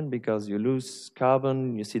compaction because you lose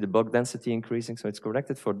carbon, you see the bog density increasing, so it's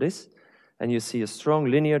corrected for this. And you see a strong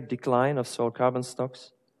linear decline of soil carbon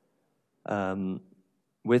stocks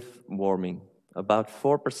with warming, about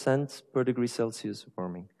 4% per degree Celsius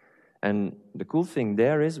warming. And the cool thing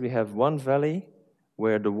there is we have one valley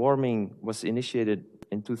where the warming was initiated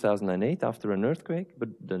in 2008 after an earthquake, but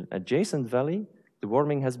the adjacent valley, the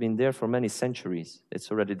warming has been there for many centuries.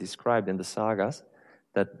 It's already described in the sagas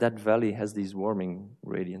that valley has these warming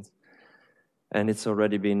gradients. And it's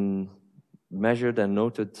already been measured and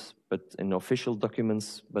noted, but in official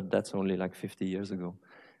documents, but that's only like 50 years ago.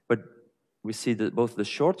 But we see that both the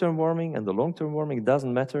short-term warming and the long-term warming, it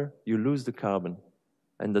doesn't matter, you lose the carbon.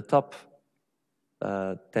 And the top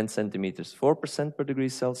 10 centimeters, 4% per degree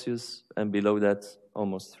Celsius, and below that,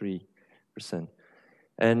 almost 3%.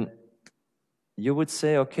 And you would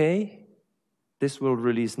say, okay, this will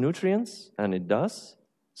release nutrients, and it does,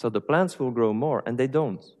 so the plants will grow more, and they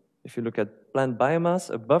don't. If you look at plant biomass,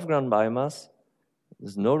 above ground biomass,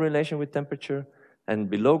 there's no relation with temperature, and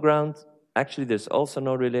below ground, actually there's also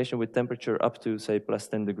no relation with temperature up to, say,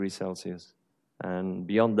 +10 degrees Celsius. And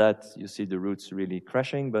beyond that, you see the roots really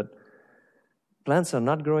crashing, but plants are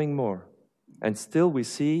not growing more. And still we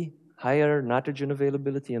see higher nitrogen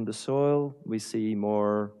availability in the soil, we see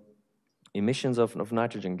more emissions of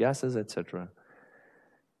nitrogen gases, etc.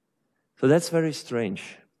 So that's very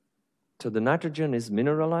strange. So the nitrogen is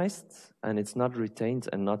mineralized and it's not retained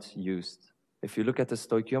and not used. If you look at the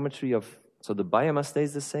stoichiometry of, so the biomass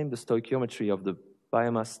stays the same, the stoichiometry of the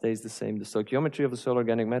biomass stays the same, the stoichiometry of the soil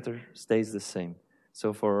organic matter stays the same.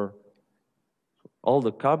 So for all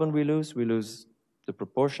the carbon we lose the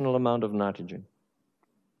proportional amount of nitrogen.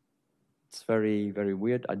 It's very, very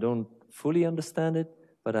weird. I don't fully understand it,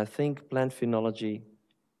 but I think plant phenology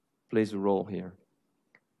plays a role here.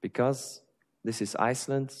 Because this is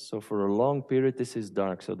Iceland, so for a long period this is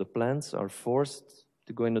dark. So the plants are forced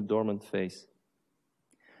to go in a dormant phase.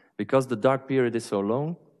 Because the dark period is so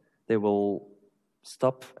long, they will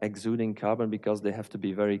stop exuding carbon because they have to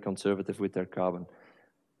be very conservative with their carbon.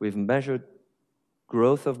 We've measured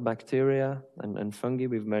growth of bacteria and fungi.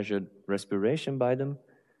 We've measured respiration by them.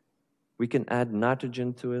 We can add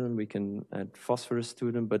nitrogen to them, we can add phosphorus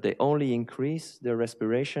to them, but they only increase their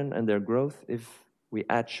respiration and their growth if we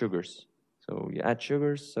add sugars. So you add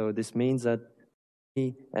sugars, so this means that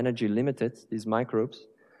energy limited, these microbes.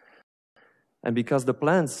 And because the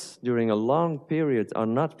plants during a long period are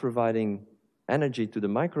not providing energy to the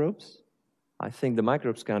microbes, I think the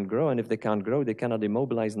microbes can't grow, and if they can't grow, they cannot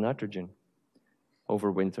immobilize nitrogen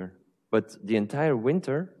over winter. But the entire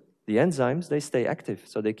winter, the enzymes, they stay active,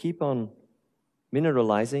 so they keep on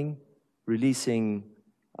mineralizing, releasing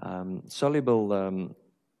soluble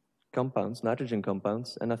compounds, nitrogen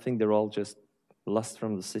compounds, and I think they're all just lost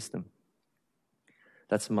from the system.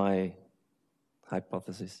 That's my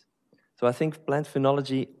hypothesis. So I think plant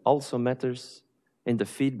phenology also matters in the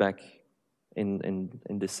feedback in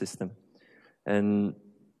this system. And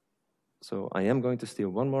so I am going to steal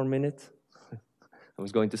one more minute. I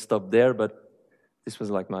was going to stop there, but this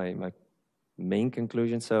was like my main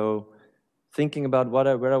conclusion. So thinking about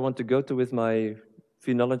where I want to go to with my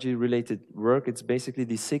phenology-related work, it's basically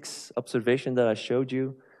the 6 observations that I showed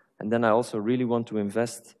you. And then I also really want to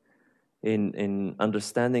invest in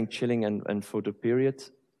understanding chilling and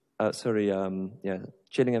photoperiod.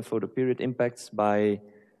 Chilling and photoperiod impacts by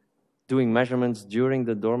doing measurements during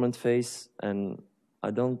the dormant phase. And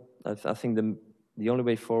I think the only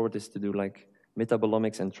way forward is to do like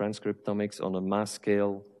metabolomics and transcriptomics on a mass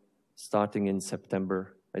scale starting in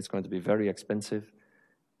September. It's going to be very expensive,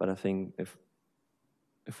 but I think if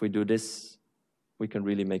we do this, we can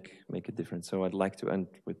really make a difference. So I'd like to end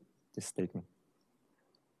with this statement.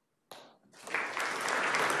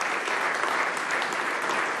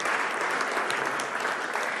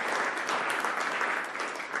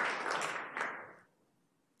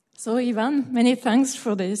 So Ivan, many thanks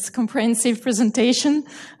for this comprehensive presentation.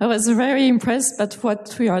 I was very impressed by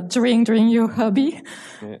what we are doing during your hobby.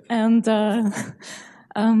 Yeah. And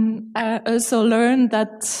I also learned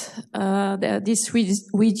that this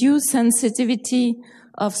reduced sensitivity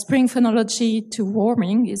of spring phenology to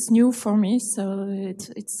warming is new for me, so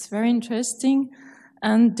it's very interesting.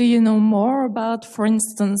 And do you know more about, for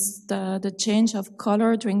instance, the change of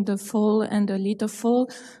color during the fall and the later fall?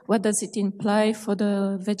 What does it imply for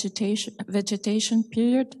the vegetation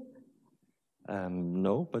period?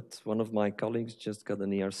 No, but one of my colleagues just got an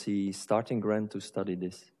ERC starting grant to study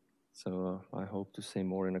this. So I hope to say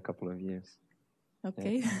more in a couple of years.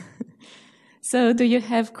 Okay. Yeah. So do you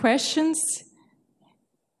have questions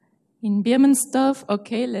in Birmenstoff?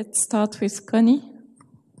 Okay, let's start with Connie.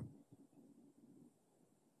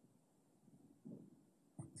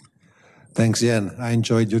 Thanks, Jan. I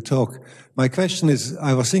enjoyed your talk. My question is,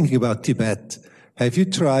 I was thinking about Tibet. Have you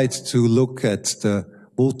tried to look at the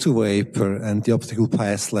water vapor and the optical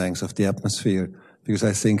path lengths of the atmosphere? Because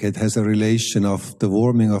I think it has a relation of the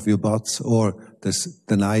warming of your buds or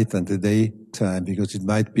the night and the daytime, because it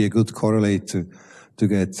might be a good correlator to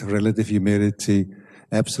get relative humidity,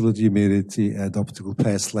 absolute humidity, and optical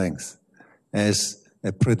path length as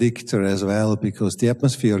a predictor as well, because the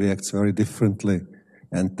atmosphere reacts very differently.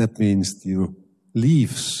 And that means your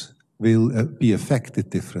leaves will be affected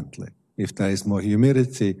differently. If there is more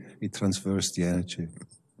humidity, it transfers the energy.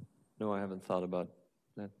 No, I haven't thought about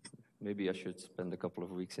that. Maybe I should spend a couple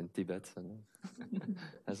of weeks in Tibet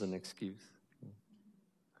as an excuse.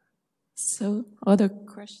 So, other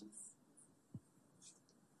questions?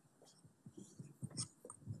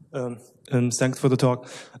 Thanks for the talk.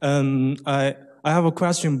 I have a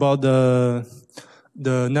question about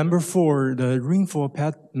the number 4, the rainfall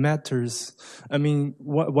matters. I mean,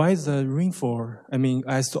 why is the rainfall? I mean,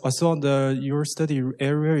 I saw your study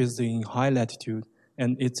area is in high latitude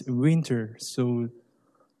and it's winter, so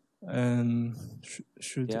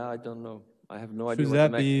should yeah, I don't know. I have no idea. Should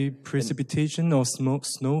that be precipitation or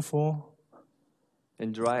snowfall?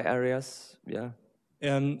 In dry areas, yeah,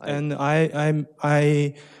 And when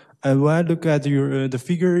I look at your the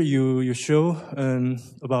figure you show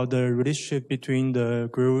about the relationship between the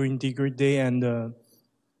growing degree and the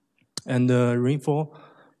rainfall,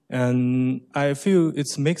 and I feel it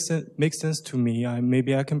makes sense to me.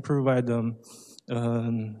 Maybe I can provide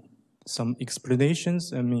some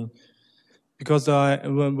explanations. I mean, because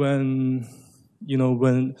when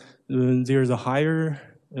there's a higher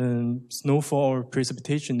snowfall or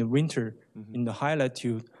precipitation in the winter in the high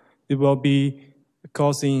latitude, it will be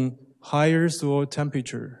causing higher soil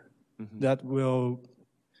temperature that will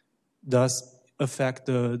thus affect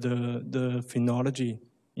the phenology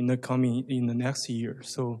in the next year.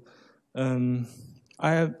 So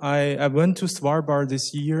I went to Svalbard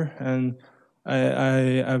this year, and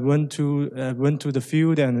I went to the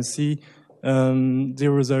field and see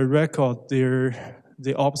there was a record there.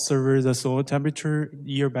 They observed the soil temperature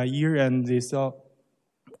year by year, and they saw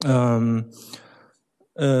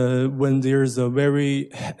when there's a very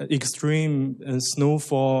extreme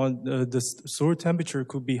snowfall, the soil temperature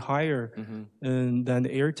could be higher than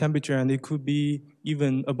the air temperature, and it could be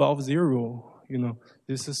even above zero. You know,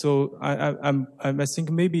 this is so. I think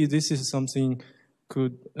maybe this is something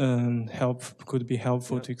could be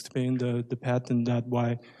helpful to explain the pattern that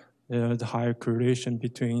why the higher correlation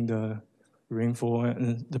between the rainfall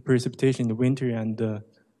and the precipitation in the winter and the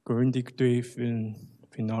growing degree in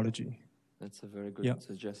phenology. That's a very good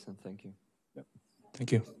suggestion. Thank you. Yep.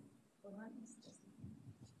 Thank you.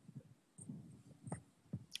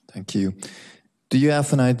 Thank you. Do you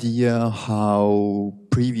have an idea how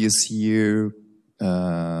previous year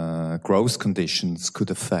growth conditions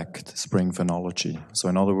could affect spring phenology? So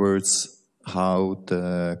in other words, how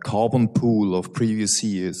the carbon pool of previous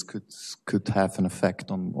years could have an effect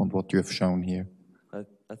on what you have shown here?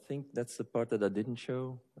 I think that's the part that I didn't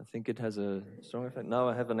show. I think it has a strong effect. Now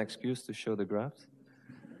I have an excuse to show the graphs.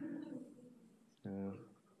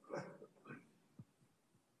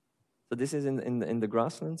 So this is in the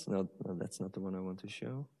grasslands. No, that's not the one I want to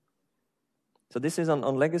show. So this is on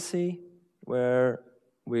legacy, where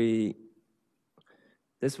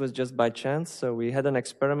this was just by chance. So we had an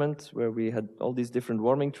experiment where we had all these different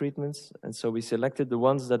warming treatments. And so we selected the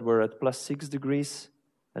ones that were at +6 degrees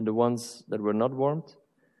and the ones that were not warmed.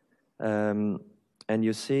 And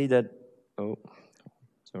you see that, oh,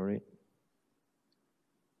 sorry.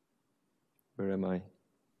 Where am I?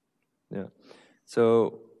 Yeah.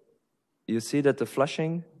 So you see that the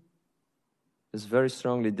flushing is very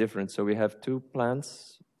strongly different. So we have two plant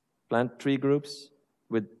tree groups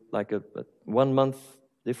with like a 1 month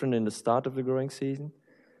different in the start of the growing season.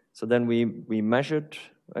 So then we measured,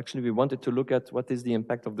 actually we wanted to look at what is the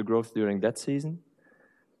impact of the growth during that season.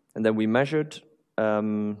 And then we measured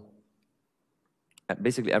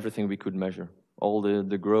basically everything we could measure. All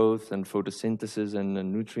the growth and photosynthesis and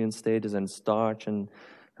nutrient status and starch, and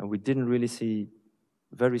we didn't really see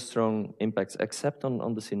very strong impacts except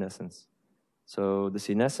on the senescence. So the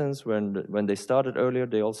senescence, when they started earlier,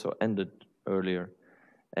 they also ended earlier.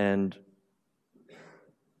 And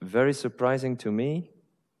very surprising to me,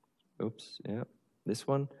 this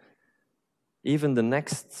one, even the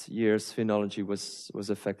next year's phenology was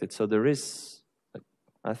affected. So there is,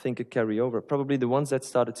 I think, a carryover. Probably the ones that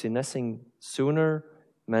started senescing sooner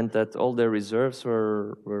meant that all their reserves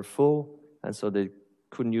were full, and so they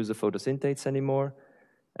couldn't use the photosynthase anymore.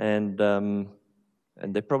 And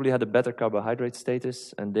they probably had a better carbohydrate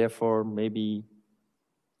status, and therefore maybe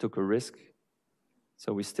took a risk.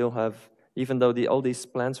 So we still have, even though all these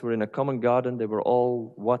plants were in a common garden, they were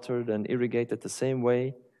all watered and irrigated the same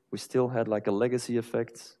way, we still had like a legacy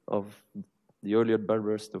effect of the earlier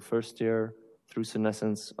budburst, the first year, through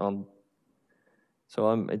senescence on.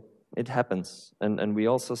 So it happens. And we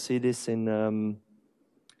also see this in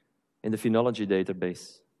the phenology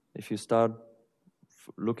database. If you start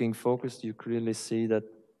looking focused, you clearly see that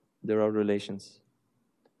there are relations.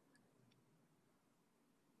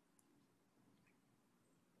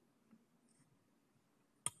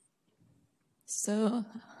 So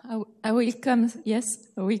I will come, yes,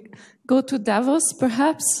 we go to Davos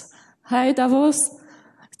perhaps. Hi, Davos.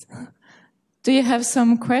 Do you have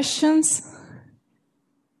some questions?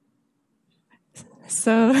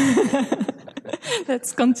 So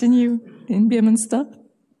let's continue in Birmenstadt.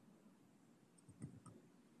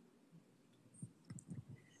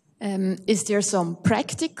 Is there some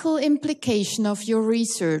practical implication of your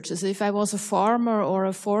research? As if I was a farmer or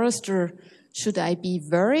a forester, should I be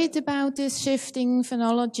worried about this shifting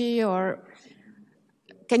phenology, or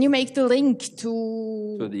can you make the link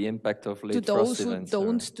to the impact of late to frost those events, who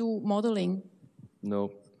don't do modeling?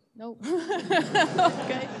 No. No.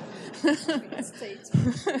 Okay.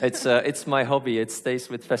 It's my hobby. It stays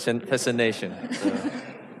with fascination. So,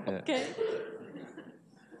 yeah. Okay.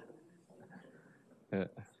 Yeah.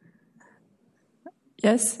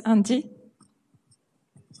 Yes, Andy?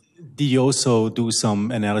 Did you also do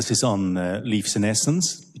some analysis on leaf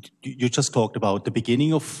senescence? You just talked about the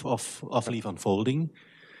beginning of leaf unfolding.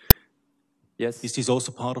 Yes. Is this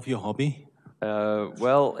also part of your hobby?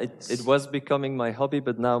 Well, it was becoming my hobby,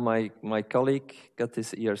 but now my colleague got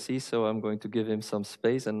this ERC, so I'm going to give him some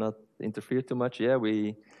space and not interfere too much. Yeah,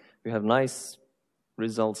 we have nice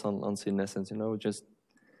results on senescence, you know, just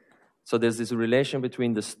so there's this relation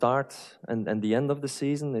between the start and the end of the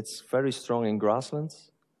season. It's very strong in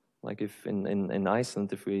grasslands. Like if in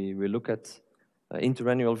Iceland, if we look at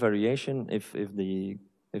interannual variation, if the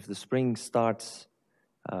spring starts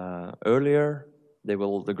earlier,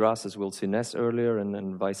 the grasses will senesce earlier, and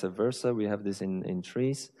then vice versa. We have this in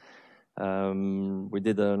trees. We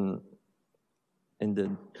did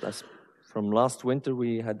from last winter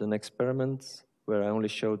we had an experiment where I only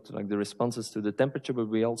showed like the responses to the temperature, but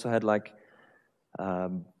we also had like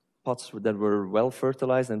pots that were well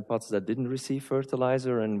fertilized and pots that didn't receive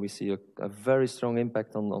fertilizer, and we see a very strong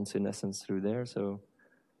impact on senescence through there. So,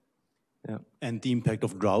 yeah. And the impact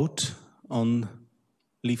of drought on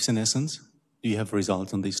leaf senescence? Do you have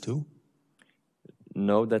results on these too?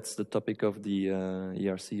 No, that's the topic of the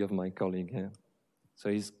ERC of my colleague. Yeah. So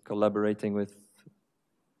he's collaborating with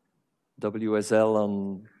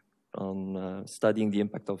WSL on studying the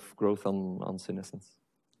impact of growth on senescence.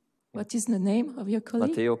 What is the name of your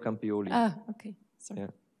colleague? Matteo Campioli. Ah, okay. Sorry.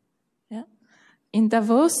 Yeah. Yeah. In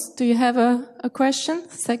Davos, do you have a question?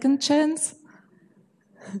 Second chance?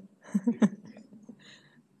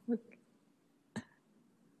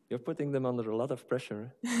 You're putting them under a lot of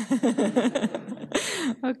pressure.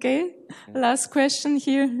 Okay. Yeah. Last question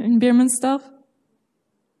here in Birmensdorf.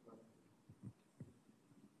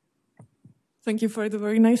 Thank you for the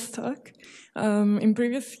very nice talk. In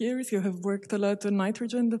previous years, you have worked a lot on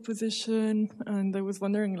nitrogen deposition, and I was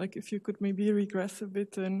wondering, like, if you could maybe regress a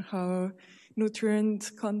bit on how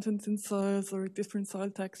nutrient content in soils or different soil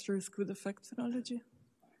textures could affect phenology.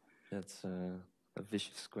 That's a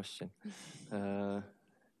vicious question.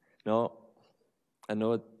 No, I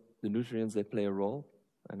know the nutrients, they play a role,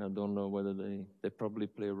 and I don't know whether they probably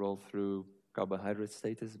play a role through carbohydrate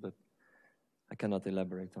status, but I cannot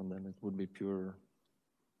elaborate on them. It would be pure,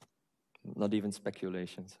 not even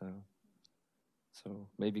speculation. So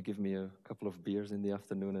maybe give me a couple of beers in the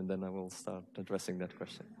afternoon, and then I will start addressing that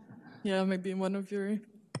question. Yeah, maybe in one of your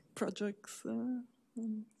projects.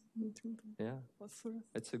 Yeah,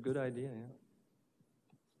 it's a good idea, yeah.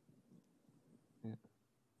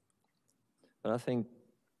 But I think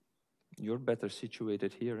you're better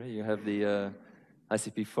situated here. Eh? You have the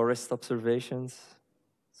ICP forest observations,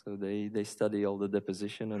 so they study all the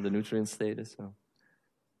deposition and the nutrient status. So,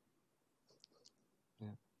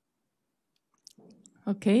 yeah.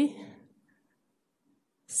 Okay.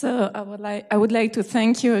 So I would like to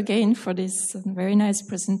thank you again for this very nice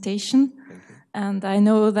presentation. And I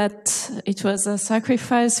know that it was a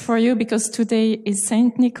sacrifice for you because today is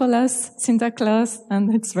Saint Nicholas, Sinterklaas,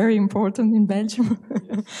 and it's very important in Belgium.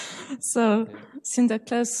 So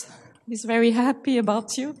Sinterklaas is very happy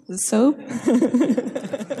about you. So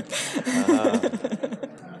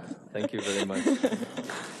thank you very much.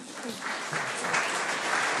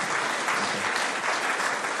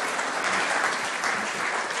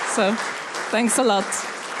 So thanks a lot.